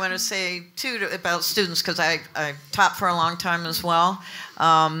thing I want to say, too, about students, because I taught for a long time as well.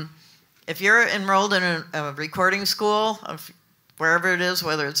 If you're enrolled in a recording school, wherever it is,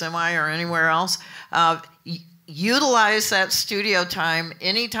 whether it's MI or anywhere else, utilize that studio time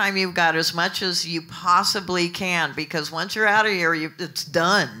anytime you've got, as much as you possibly can, because once you're out of here, it's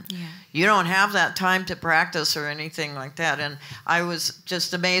done. Yeah. You don't have that time to practice or anything like that. And I was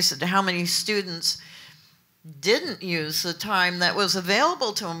just amazed at how many students didn't use the time that was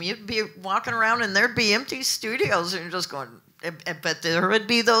available to them. You'd be walking around and there'd be empty studios, and you're just going, but there would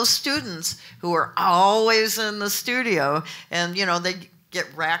be those students who were always in the studio, and they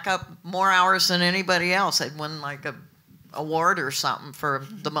rack up more hours than anybody else. They'd win like a award or something for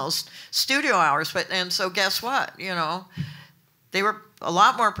the most studio hours. And so guess what? They were a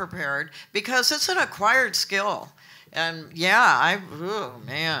lot more prepared, because it's an acquired skill. And yeah, oh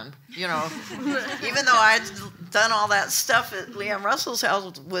man, even though I'd done all that stuff at Leon Russell's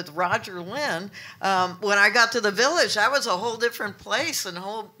house with Roger Lynn, when I got to the Village, that was a whole different place, and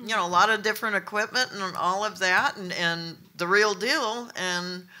a lot of different equipment and all of that, and the real deal.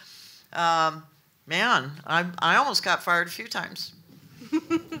 And man, I almost got fired a few times.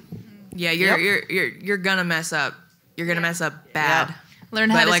 Yeah, you're gonna mess up. You're gonna mess up bad. Yeah. Learn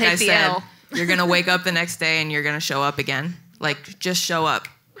how to take the L. You're going to wake up the next day and you're going to show up again. Like, just show up.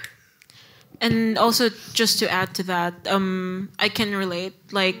 And also, just to add to that, I can relate.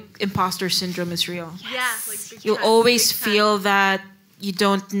 Like, imposter syndrome is real. Yes. Yeah, you'll always feel that you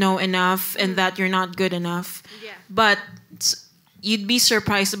don't know enough and that you're not good enough. Yeah. But you'd be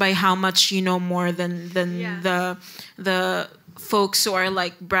surprised by how much you know more than the folks who are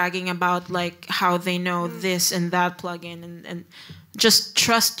like bragging about like how they know this and that plugin, and just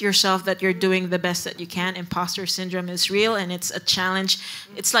trust yourself that you're doing the best that you can. Imposter syndrome is real, and it's a challenge.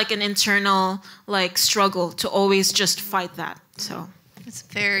 It's like an internal like struggle to always just fight that. So it's a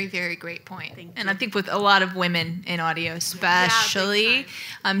very, very great point. And I think with a lot of women in audio, especially,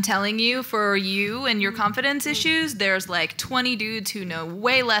 I'm telling you, for you and your confidence issues, there's like 20 dudes who know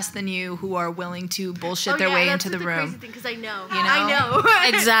way less than you who are willing to bullshit their way into the room. Crazy thing, because I know. I know.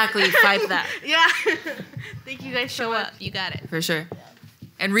 Exactly. Fight that. Yeah. Thank you guys Show up. You got it. For sure.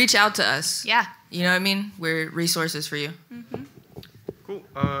 And reach out to us. Yeah. You know what I mean? We're resources for you. Mm-hmm. Cool.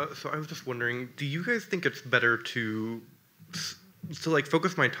 So I was just wondering, do you guys think it's better to like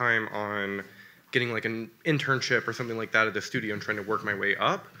focus my time on getting like an internship or something like that at the studio and trying to work my way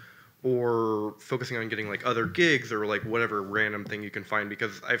up, or focusing on getting like other gigs or like whatever random thing you can find?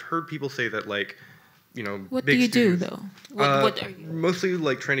 Because I've heard people say that like, you know, What big do you do studios- though? What are you? Mostly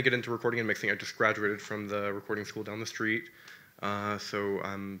like trying to get into recording and mixing. I just graduated from the recording school down the street, so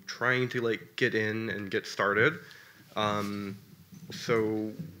I'm trying to like get in and get started.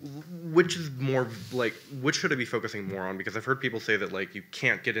 So which is more like, which should I be focusing more on? Because I've heard people say that like you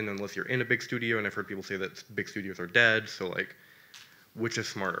can't get in unless you're in a big studio, and I've heard people say that big studios are dead. So like, which is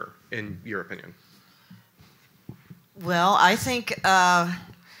smarter in your opinion? Well, I think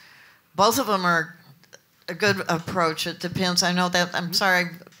both of them are a good approach. It depends. I know that, I'm sorry,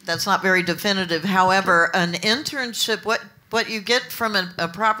 that's not very definitive. However, an internship, what you get from a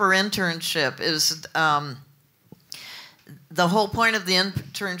proper internship is, the whole point of the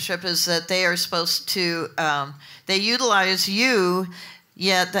internship is that they are supposed to, they utilize you,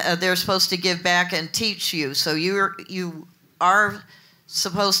 yet they're supposed to give back and teach you. So you are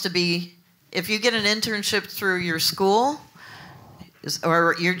supposed to be, if you get an internship through your school,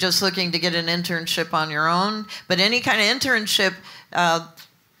 or you're just looking to get an internship on your own, but any kind of internship,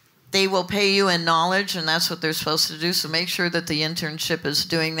 they will pay you in knowledge, and that's what they're supposed to do. So make sure that the internship is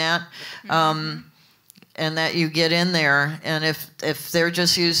doing that, and that you get in there. And if they're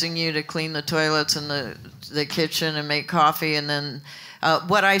just using you to clean the toilets and the kitchen and make coffee, and then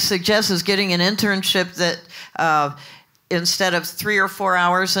what I suggest is getting an internship that instead of 3 or 4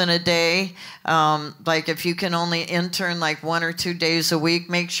 hours in a day, like if you can only intern like 1 or 2 days a week,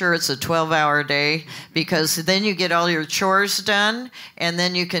 make sure it's a 12-hour day, because then you get all your chores done, and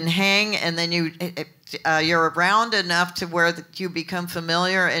then you can hang, and then you're around enough to where you become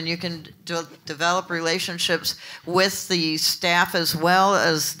familiar, and you can develop relationships with the staff as well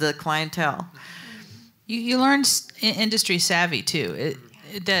as the clientele. You learn industry savvy too.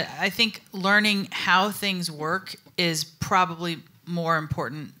 I think learning how things work is probably more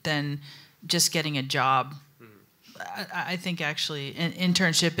important than just getting a job. I think actually an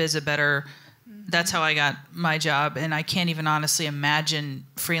internship is a better, that's how I got my job, and I can't even honestly imagine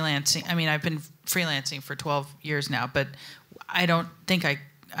freelancing. I mean, I've been freelancing for 12 years now, but I don't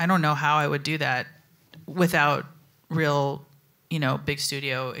know how I would do that without real, big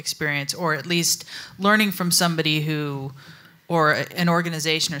studio experience, or at least learning from somebody who, or an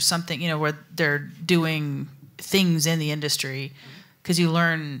organization or something, where they're doing things in the industry, because you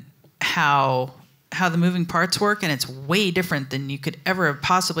learn how the moving parts work, and it's way different than you could ever have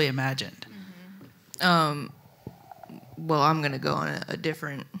possibly imagined. Well, I'm gonna go on a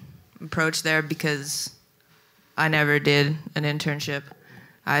different approach there, because I never did an internship.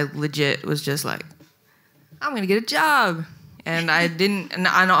 I legit was just like, I'm gonna get a job, and I didn't. And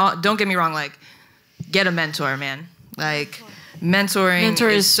don't get me wrong, like, get a mentor, man. Like, mentor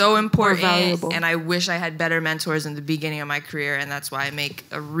is so important, and I wish I had better mentors in the beginning of my career, and that's why I make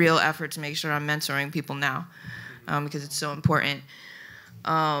a real effort to make sure I'm mentoring people now, because it's so important.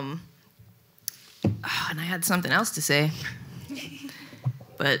 And I had something else to say,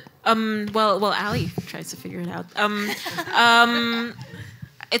 but well, Ali tries to figure it out.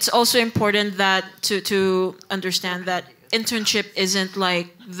 It's also important that to understand that internship isn't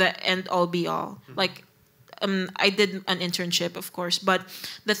like the end all be all. Like, I did an internship, of course, but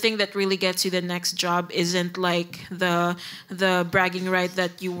the thing that really gets you the next job isn't like the bragging right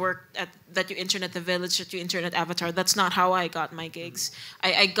that you worked at, that you intern at the Village, that you intern at Avatar. That's not how I got my gigs.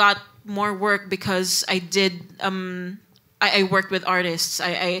 I got more work because I did. I worked with artists.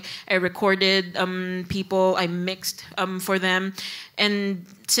 I recorded people. I mixed for them. And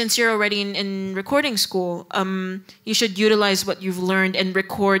since you're already in recording school, you should utilize what you've learned and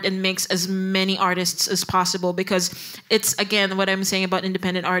record and mix as many artists as possible, because it's, again, what I'm saying about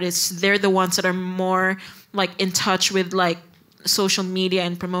independent artists, they're the ones that are more like in touch with like social media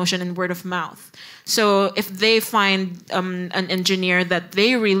and promotion and word of mouth. So if they find an engineer that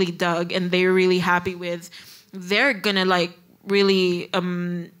they really dug and they're really happy with, they're gonna like really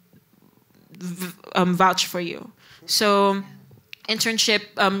vouch for you. So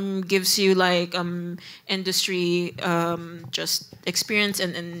internship gives you like industry just experience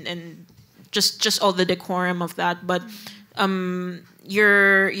and just all the decorum of that. But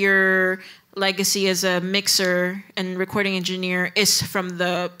your legacy as a mixer and recording engineer is from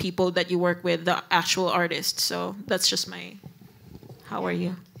the people that you work with, the actual artists. So that's just my. How are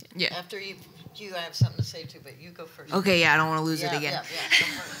you? Yeah. After you have something to say too, but you go first. Okay, yeah, I don't want to lose it again.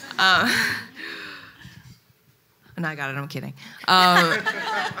 No, I got it. I'm kidding.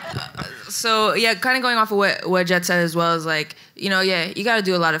 So yeah, kind of going off of what Jett said as well, is like, you got to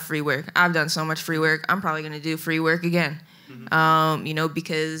do a lot of free work. I've done so much free work. I'm probably gonna do free work again.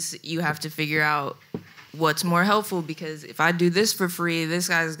 Because you have to figure out what's more helpful, because if I do this for free, this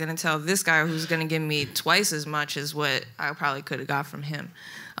guy's gonna tell this guy who's gonna give me twice as much as what I probably could have got from him.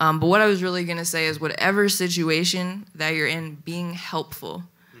 But what I was really gonna say is, whatever situation that you're in, being helpful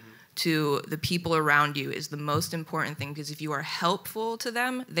to the people around you is the most important thing, because if you are helpful to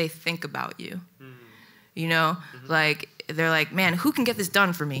them, they think about you. You know, like, they're like, man, who can get this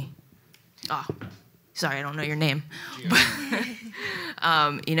done for me? Oh, sorry, I don't know your name.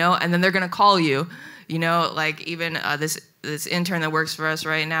 You know, and then they're gonna call you. You know, like, even this intern that works for us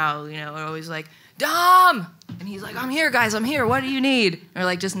right now, you know, we're always like, Dom! And he's like, I'm here, guys, I'm here. What do you need? And we're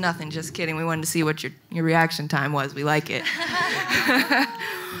like, just nothing, just kidding. We wanted to see what your reaction time was. We like it.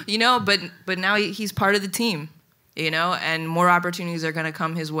 You know, but now he's part of the team, you know, and more opportunities are going to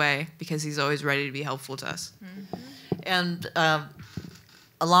come his way because he's always ready to be helpful to us. And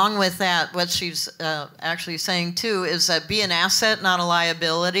along with that, what she's actually saying, too, is that be an asset, not a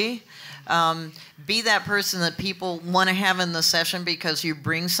liability. Be that person that people want to have in the session because you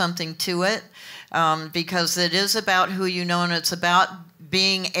bring something to it, because it is about who you know, and it's about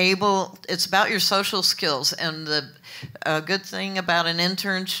being able, it's about your social skills. And the good thing about an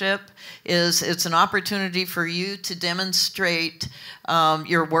internship is it's an opportunity for you to demonstrate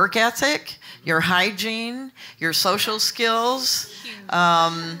your work ethic, your hygiene, your social skills,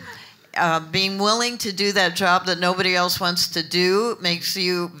 being willing to do that job that nobody else wants to do makes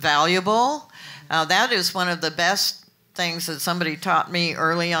you valuable. That is one of the best things that somebody taught me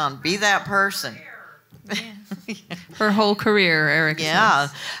early on. Be that person. Her whole career, Erika. Yeah.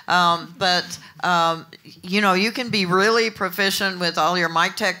 You know, you can be really proficient with all your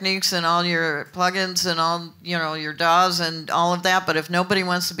mic techniques and all your plugins and all, you know, your DAWs and all of that, but if nobody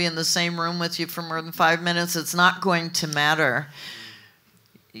wants to be in the same room with you for more than 5 minutes, it's not going to matter.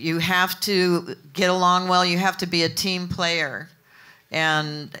 You have to get along well. You have to be a team player.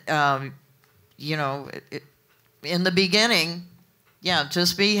 And, you know, in the beginning, yeah,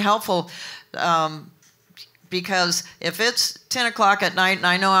 just be helpful. Because if it's 10 o'clock at night and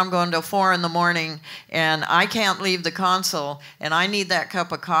I know I'm going to 4 in the morning and I can't leave the console and I need that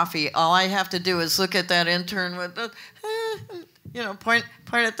cup of coffee, all I have to do is look at that intern with the, you know, point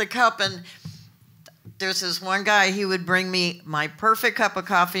at the cup. And there's this one guy, he would bring me my perfect cup of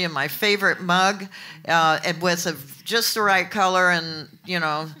coffee in my favorite mug, and with just the right color and, you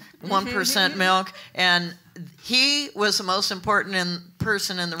know, 1% milk. And he was the most important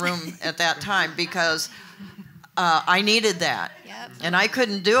person in the room at that time because I needed that. Yep. And I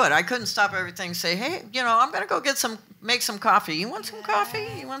couldn't do it. I couldn't stop everything and say, hey, you know, I'm going to go make some coffee. You want some coffee?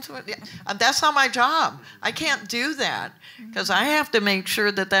 You want some? Yeah. That's not my job. I can't do that because I have to make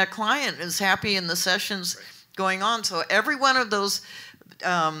sure that that client is happy in the sessions going on. So every one of those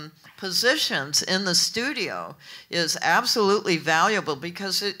positions in the studio is absolutely valuable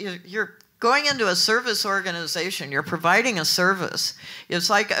because you're going into a service organization. You're providing a service. It's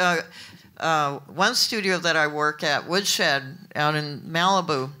like one studio that I work at, Woodshed, out in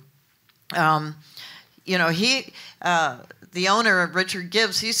Malibu. You know, the owner, Richard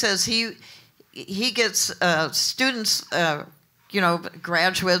Gibbs, he says he gets students, you know,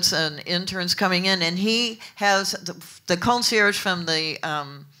 graduates and interns coming in, and he has the concierge from the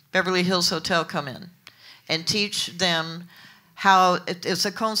Beverly Hills Hotel come in and teach them how it's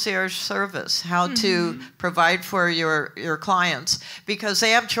a concierge service, how to provide for your clients, because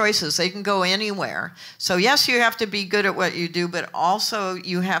they have choices. They can go anywhere. So yes, you have to be good at what you do, but also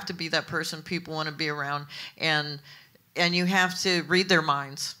you have to be that person people want to be around, and you have to read their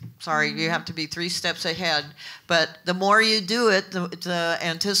minds. Sorry, you have to be 3 steps ahead. But the more you do it, the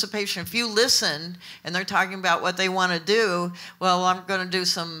anticipation. If you listen and they're talking about what they want to do, well, I'm going to do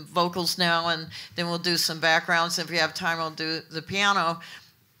some vocals now, and then we'll do some backgrounds. If we have time, we'll do the piano.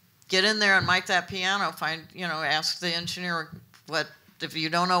 Get in there and mic that piano. Ask the engineer if you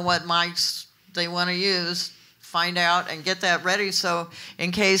don't know what mics they want to use. Find out and get that ready, so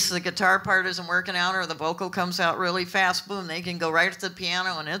in case the guitar part isn't working out or the vocal comes out really fast, boom, they can go right to the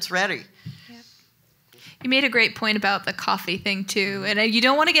piano and it's ready. Yep. You made a great point about the coffee thing too, and you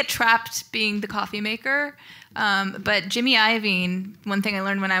don't want to get trapped being the coffee maker. But Jimmy Iovine, one thing I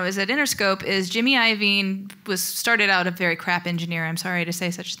learned when I was at Interscope is Jimmy Iovine started out a very crap engineer. I'm sorry to say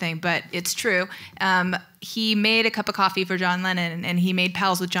such a thing, but it's true. He made a cup of coffee for John Lennon, and he made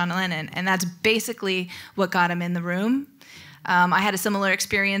pals with John Lennon, and that's basically what got him in the room. I had a similar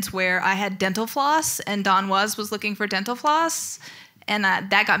experience where I had dental floss, and Don was looking for dental floss, and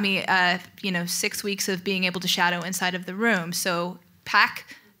that got me 6 weeks of being able to shadow inside of the room. So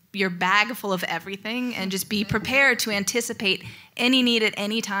pack your bag full of everything and just be prepared to anticipate any need at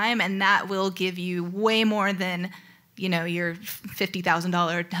any time, and that will give you way more than your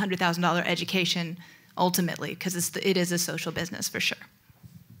 $50,000, $100,000 education ultimately, because it is a social business for sure.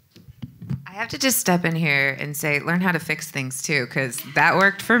 I have to just step in here and say, learn how to fix things too, because that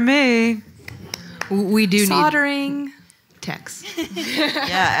worked for me. We do soldering. Need techs.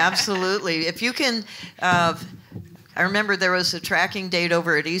 Yeah, absolutely. If you can, I remember there was a tracking date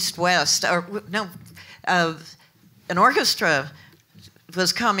over at East West, or no, an orchestra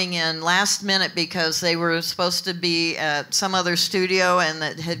was coming in last minute because they were supposed to be at some other studio and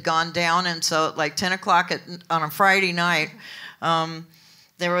it had gone down, and so at like 10 o'clock on a Friday night,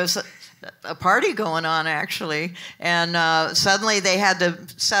 there was a party going on actually, and suddenly they had to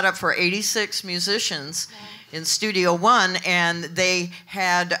set up for 86 musicians in Studio One, and they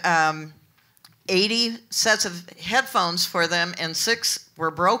had 80 sets of headphones for them, and 6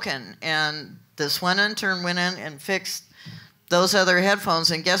 were broken, and this one intern went in and fixed those other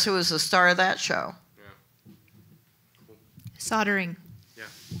headphones, and guess who was the star of that show? Yeah. Cool. Soldering. Yeah.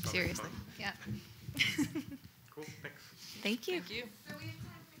 Seriously. Yeah. Cool. Thanks. Thank you. Thank you. So we have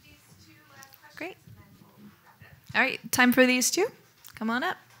time for these 2 last questions. Great. And then we'll wrap it up. All right, time for these 2. Come on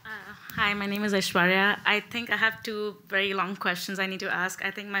up. Hi, my name is Aishwarya. I think I have 2 very long questions I need to ask. I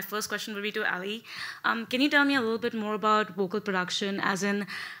think my first question will be to Ali. Can you tell me a little bit more about vocal production, as in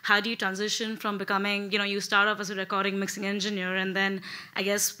how do you transition from becoming, you start off as a recording mixing engineer, and then I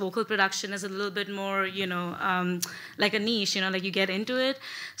guess vocal production is a little bit more, like a niche, like you get into it.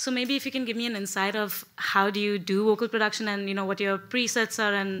 So maybe if you can give me an insight of how do you do vocal production, and what your presets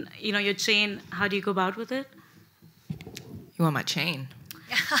are, and your chain, how do you go about with it? You want my chain?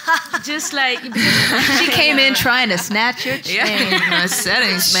 Just like she came in trying to snatch your chain. Yeah, my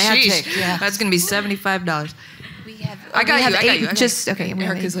settings. Magic, Sheesh. yeah. That's gonna be $75. I got you. Just okay.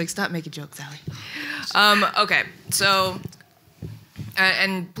 Erica's like, stop making jokes, Allie. Okay, so,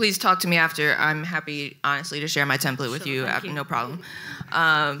 and please talk to me after. I'm happy, honestly, to share my template with you. No problem.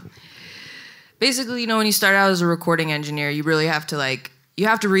 Basically, when you start out as a recording engineer, you really have to you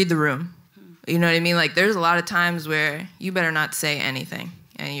have to read the room. You know what I mean? Like, there's a lot of times where you better not say anything,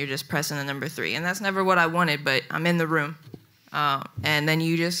 and you're just pressing the number 3. And that's never what I wanted, but I'm in the room. And then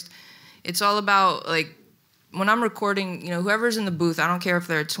it's all about, when I'm recording, whoever's in the booth, I don't care if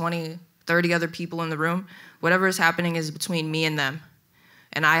there are 20, 30 other people in the room, whatever is happening is between me and them.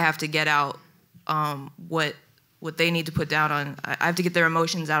 And I have to get out what they need to put down on. I have to get their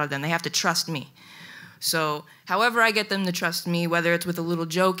emotions out of them. They have to trust me. So however I get them to trust me, whether it's with a little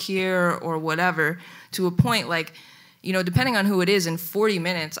joke here or whatever, to a point depending on who it is, in 40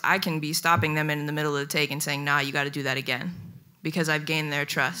 minutes, I can be stopping them in the middle of the take and saying, nah, you got to do that again, because I've gained their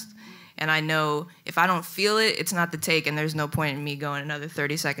trust. And I know if I don't feel it, it's not the take, and there's no point in me going another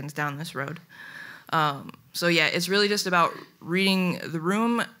 30 seconds down this road. So yeah, it's really just about reading the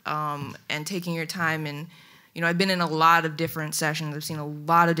room and taking your time. And I've been in a lot of different sessions. I've seen a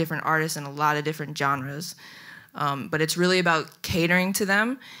lot of different artists and a lot of different genres. But it's really about catering to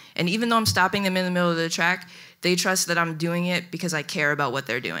them. And even though I'm stopping them in the middle of the track, they trust that I'm doing it because I care about what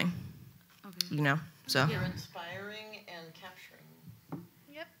they're doing. Okay. So. You're inspiring and capturing.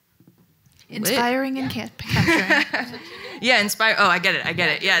 Yep. Inspiring and capturing. Yeah, inspire. Oh, I get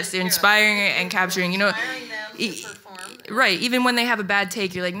it. Yes, they're inspiring and capturing. Inspiring them to perform. Right. Even when they have a bad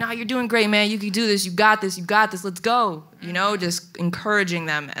take, you're like, "Nah, you're doing great, man. You can do this. You got this. You got this. Let's go." Just encouraging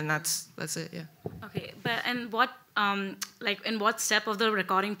them, and that's it. Yeah. Okay, but in what step of the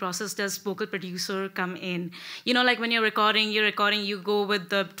recording process does vocal producer come in? When you're recording, you go with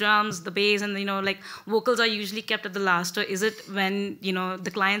the drums, the bass, and vocals are usually kept at the last. Or is it when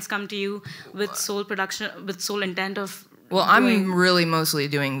the clients come to you with sole production, with sole intent of? Well, I'm really mostly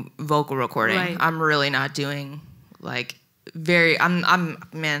doing vocal recording. Right. I'm really not doing man,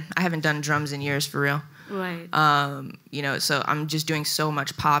 I haven't done drums in years for real. Right. So I'm just doing so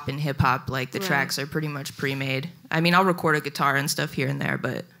much pop and hip hop. The tracks are pretty much pre-made. I mean, I'll record a guitar and stuff here and there,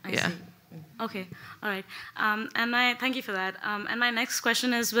 but yeah. I see. Okay, all right. Thank you for that. And my next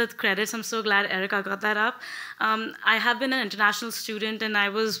question is with credits. I'm so glad Erika got that up. I have been an international student, and I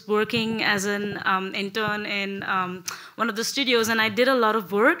was working as an intern in one of the studios, and I did a lot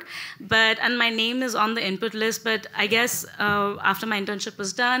of work. And my name is on the input list. But I guess after my internship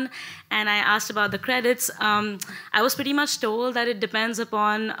was done, and I asked about the credits, I was pretty much told that it depends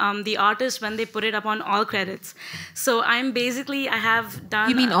upon the artist when they put it up on all credits. So I have done.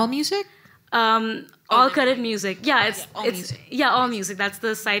 You mean all music? All credit music. Yeah, all music. That's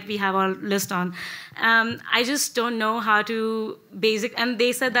the site we have our list on. I just don't know how to and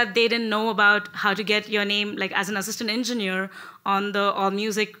they said that they didn't know about how to get your name as an assistant engineer on the all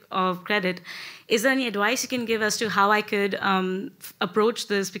music of credit. Is there any advice you can give as to how I could approach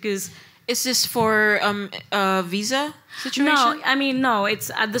this? Because Is this for visa situation? No, I mean, no.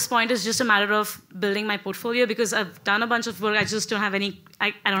 It's at this point, it's just a matter of building my portfolio because I've done a bunch of work. I just don't have any.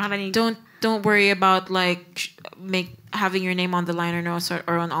 I don't have any. Don't worry about like having your name on the liner notes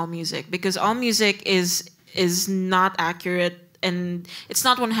or on AllMusic, because AllMusic is not accurate, and it's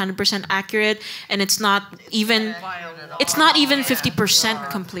not 100% accurate, and it's not even 50%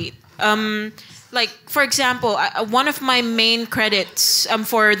 complete. Like, for example, one of my main credits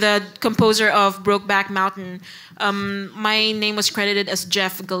for the composer of Brokeback Mountain, my name was credited as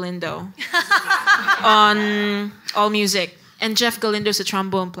Jett Galindo on AllMusic. And Jett Galindo is a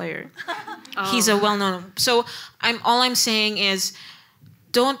trombone player. He's a well-known. So all I'm saying is,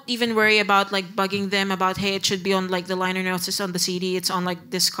 don't even worry about like bugging them about, hey, it should be on like the liner notes, it's on the CD, it's on like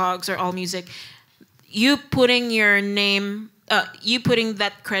Discogs or AllMusic. You putting your name, you putting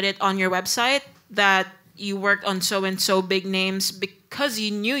that credit on your website that you worked on so and so big names because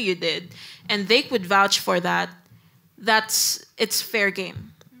you knew you did, and they would vouch for that. It's fair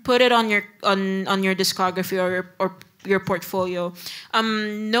game. Put it on your discography or your portfolio.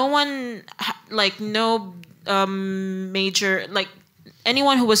 No one major like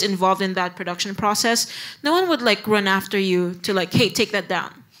anyone who was involved in that production process, no one would like run after you to like, hey, take that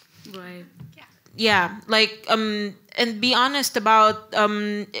down. Right. Yeah, like and be honest about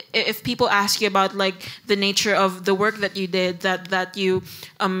if people ask you about like the nature of the work that you did, that you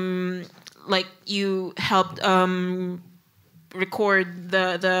like you helped record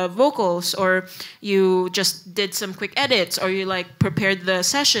the vocals, or you just did some quick edits, or you like prepared the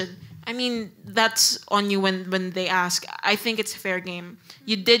session. I mean, that's on you when they ask. I think it's fair game.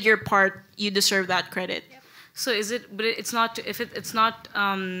 You did your part. You deserve that credit. So is it? But it's not. It's not.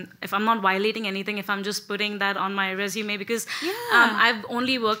 If I'm not violating anything, if I'm just putting that on my resume, because I've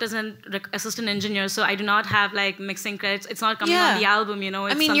only worked as an assistant engineer, so I do not have like mixing credits. It's not coming on the album, you know.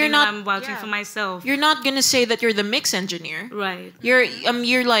 It's something that I'm vouching for myself. You're not gonna say that you're the mix engineer, right? You're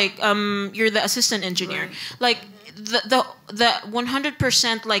like you're the assistant engineer, right. Like. The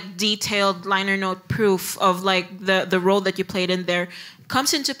 100% like detailed liner note proof of like the role that you played in there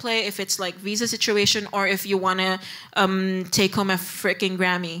comes into play if it's like visa situation, or if you want to take home a freaking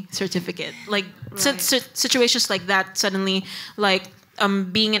Grammy certificate. Like situations like that, suddenly like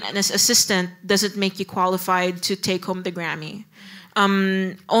being an assistant doesn't make you qualified to take home the Grammy.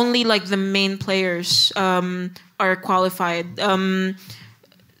 Only like the main players are qualified.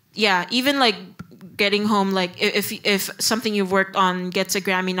 Yeah, even like getting home, like if something you've worked on gets a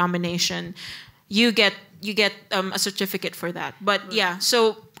Grammy nomination, you get a certificate for that. But yeah,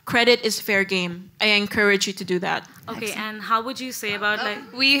 so credit is fair game. I encourage you to do that. Okay, excellent. And how would you say about like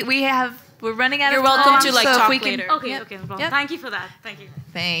we're running out You're of time. welcome to like so talk Okay, later. okay. Well, thank you for that. Thank you.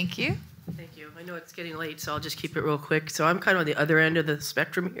 Thank you. Thank you. I know it's getting late, so I'll just keep it real quick. So I'm kind of on the other end of the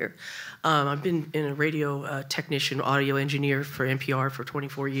spectrum here. I've been in a radio technician, audio engineer for NPR for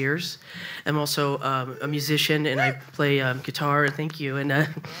 24 years. I'm also a musician, and I play guitar. Thank you. And I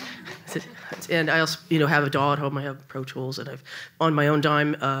also, have a DAW at home. I have Pro Tools, and I've, on my own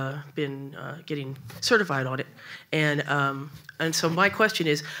dime, been getting certified on it. And so my question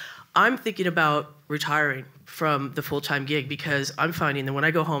is, I'm thinking about retiring from the full-time gig, because I'm finding that when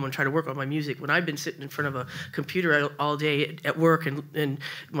I go home and try to work on my music, when I've been sitting in front of a computer all day at work, and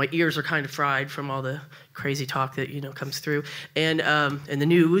my ears are kind of fried from all the crazy talk that comes through, and the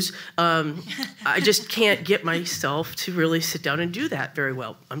news, I just can't get myself to really sit down and do that very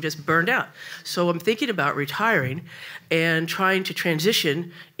well. I'm just burned out. So I'm thinking about retiring and trying to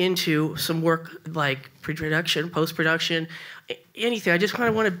transition into some work like pre-production, post-production, anything. I just kind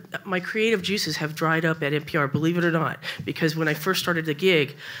of want to, my creative juices have dried up at NPR, believe it or not, because when I first started the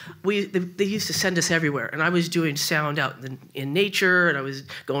gig, they used to send us everywhere, and I was doing sound out in nature, and I was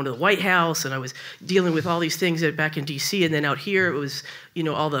going to the White House, and I was dealing with all these things back in DC, and then out here it was,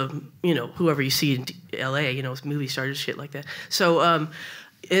 all the, whoever you see in LA, movie stars, shit like that. So,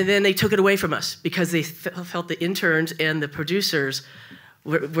 and then they took it away from us because they felt the interns and the producers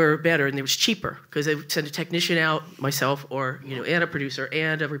were better, and it was cheaper because they would send a technician out, myself, or and a producer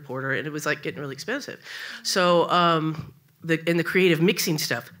and a reporter, and it was like getting really expensive. So in the creative mixing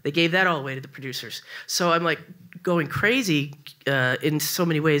stuff, they gave that all away to the producers. So I'm like going crazy in so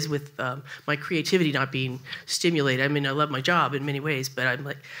many ways with my creativity not being stimulated. I mean, I love my job in many ways, but I'm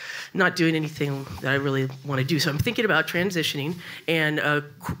like not doing anything that I really want to do. So I'm thinking about transitioning and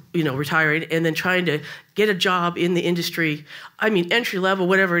retiring, and then trying to get a job in the industry. I mean, entry level,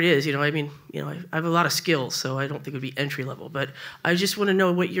 whatever it is. I have a lot of skills, so I don't think it would be entry level. But I just want to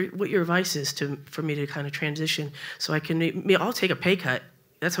know what your advice is for me to kind of transition, so I can. I'll take a pay cut.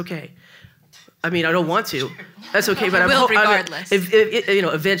 That's okay. I mean, I don't want to. That's okay, but will regardless.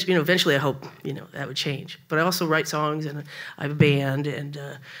 Eventually, I hope that would change. But I also write songs, and I have a band, and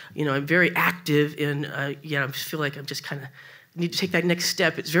I'm very active. And I feel like I'm just kind of need to take that next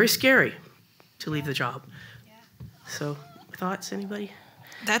step. It's very scary to leave the job. Yeah. So, thoughts, anybody?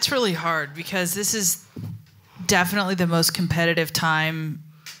 That's really hard because this is definitely the most competitive time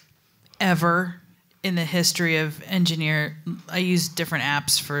ever in the history of engineer. I use different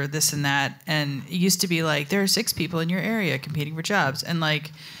apps for this and that, and it used to be like there are 6 people in your area competing for jobs, and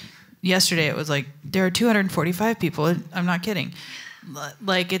like yesterday it was like there are 245 people. I'm not kidding.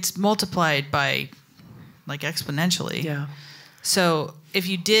 Like it's multiplied by like exponentially. Yeah. So if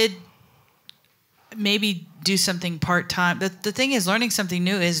you did maybe do something part-time, the thing is learning something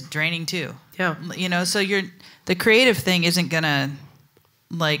new is draining too. Yeah. So the creative thing isn't gonna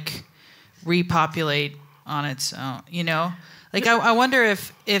like repopulate on its own, Like I wonder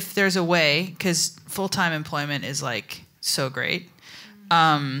if there's a way, because full-time employment is like so great.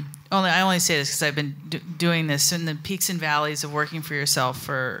 I only say this because I've been doing this in the peaks and valleys of working for yourself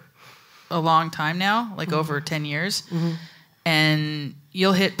for a long time now, like over 10 years. Mm-hmm. And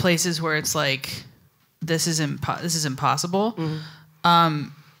you'll hit places where it's like, this is impossible. Mm-hmm.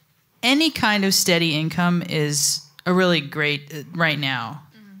 Any kind of steady income is a really great right now.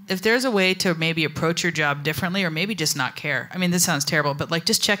 If there's a way to maybe approach your job differently, or maybe just not care. I mean, this sounds terrible, but like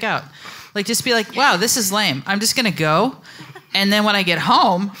just check out. Like just be like, wow, this is lame. I'm just gonna go, and then when I get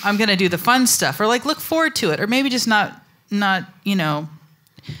home, I'm gonna do the fun stuff, or like look forward to it, or maybe just not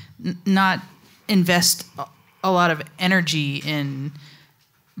invest a lot of energy in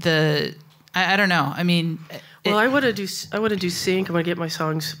the. I don't know. I mean. Well, I want to do sync. I want to get my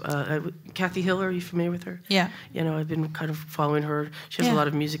songs. Kathy Hill, are you familiar with her? Yeah. I've been kind of following her. She has a lot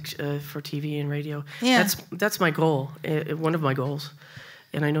of music for TV and radio. Yeah. That's my goal. One of my goals,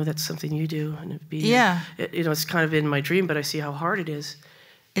 and I know that's something you do. And it'd be, it's kind of in my dream, but I see how hard it is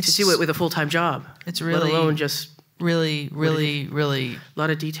to do it with a full-time job. It's really, let alone just really a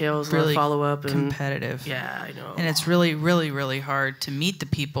lot of details, really a lot of follow-up, and competitive. Yeah, I know. And it's really, really, really hard to meet the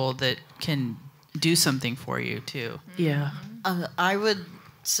people that can do something for you too. Yeah. I would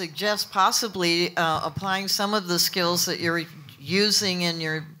suggest possibly applying some of the skills that you're using in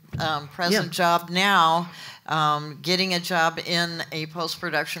your present job now, getting a job in a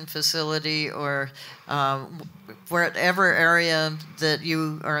post-production facility or whatever area that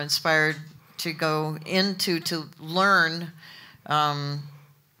you are inspired to go into to learn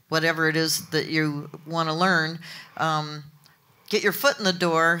whatever it is that you want to learn. Get your foot in the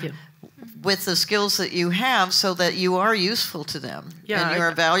door. Yeah. With the skills that you have, so that you are useful to them and you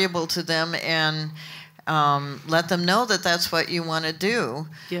are valuable to them, and let them know that that's what you want to do.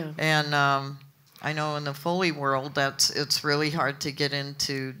 Yeah. And I know in the Foley world, it's really hard to get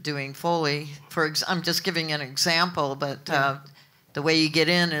into doing Foley. I'm just giving an example, but the way you get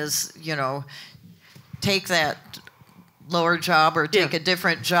in is, take that lower job or take a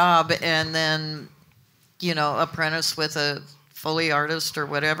different job, and then, apprentice with a Foley artist or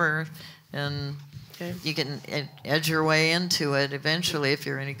whatever. And you can edge your way into it eventually if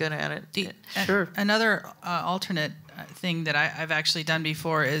you're any good at it. Sure. Another alternate thing that I've actually done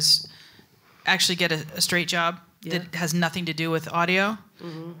before is actually get a straight job that has nothing to do with audio,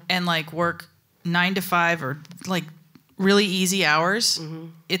 and like work 9 to 5 or like really easy hours. Mm-hmm.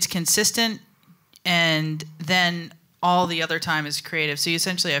 It's consistent, and then all the other time is creative. So you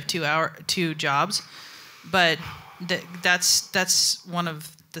essentially have 2 jobs, but that's one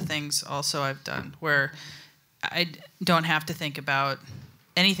of the things also I've done where I don't have to think about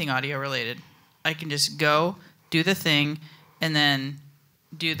anything audio related. I can just go do the thing and then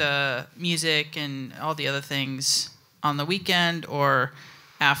do the music and all the other things on the weekend or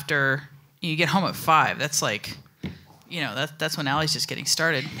after you get home at 5. That's like, that's when Allie's just getting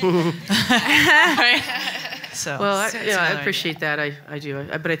started. So well, I appreciate that. I do,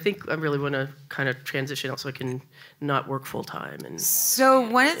 but I think I really want to kind of transition out so I can not work full time. And so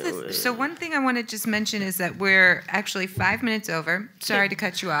one thing I want to just mention is that we're actually 5 minutes over. Sorry to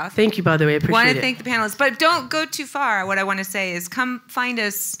cut you off. Thank you, by the way. I appreciate it. Want to thank the panelists, but don't go too far. What I want to say is, come find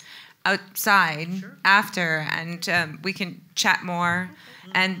us outside after, and we can chat more.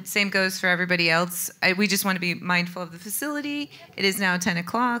 And same goes for everybody else. We just want to be mindful of the facility. It is now 10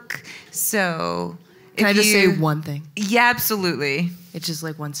 o'clock, so. Can I just say one thing? Yeah, absolutely. It's just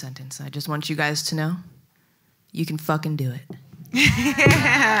like one sentence. I just want you guys to know, you can fucking do it.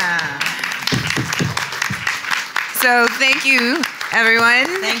 Yeah. So thank you, everyone.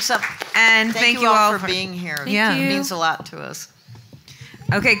 Thanks and thank you all for being here. Yeah, it means a lot to us.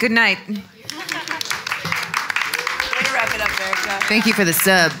 Okay, good night. Way to wrap it up, Erika. Thank you for the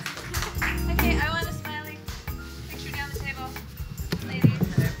sub. Okay, ladies.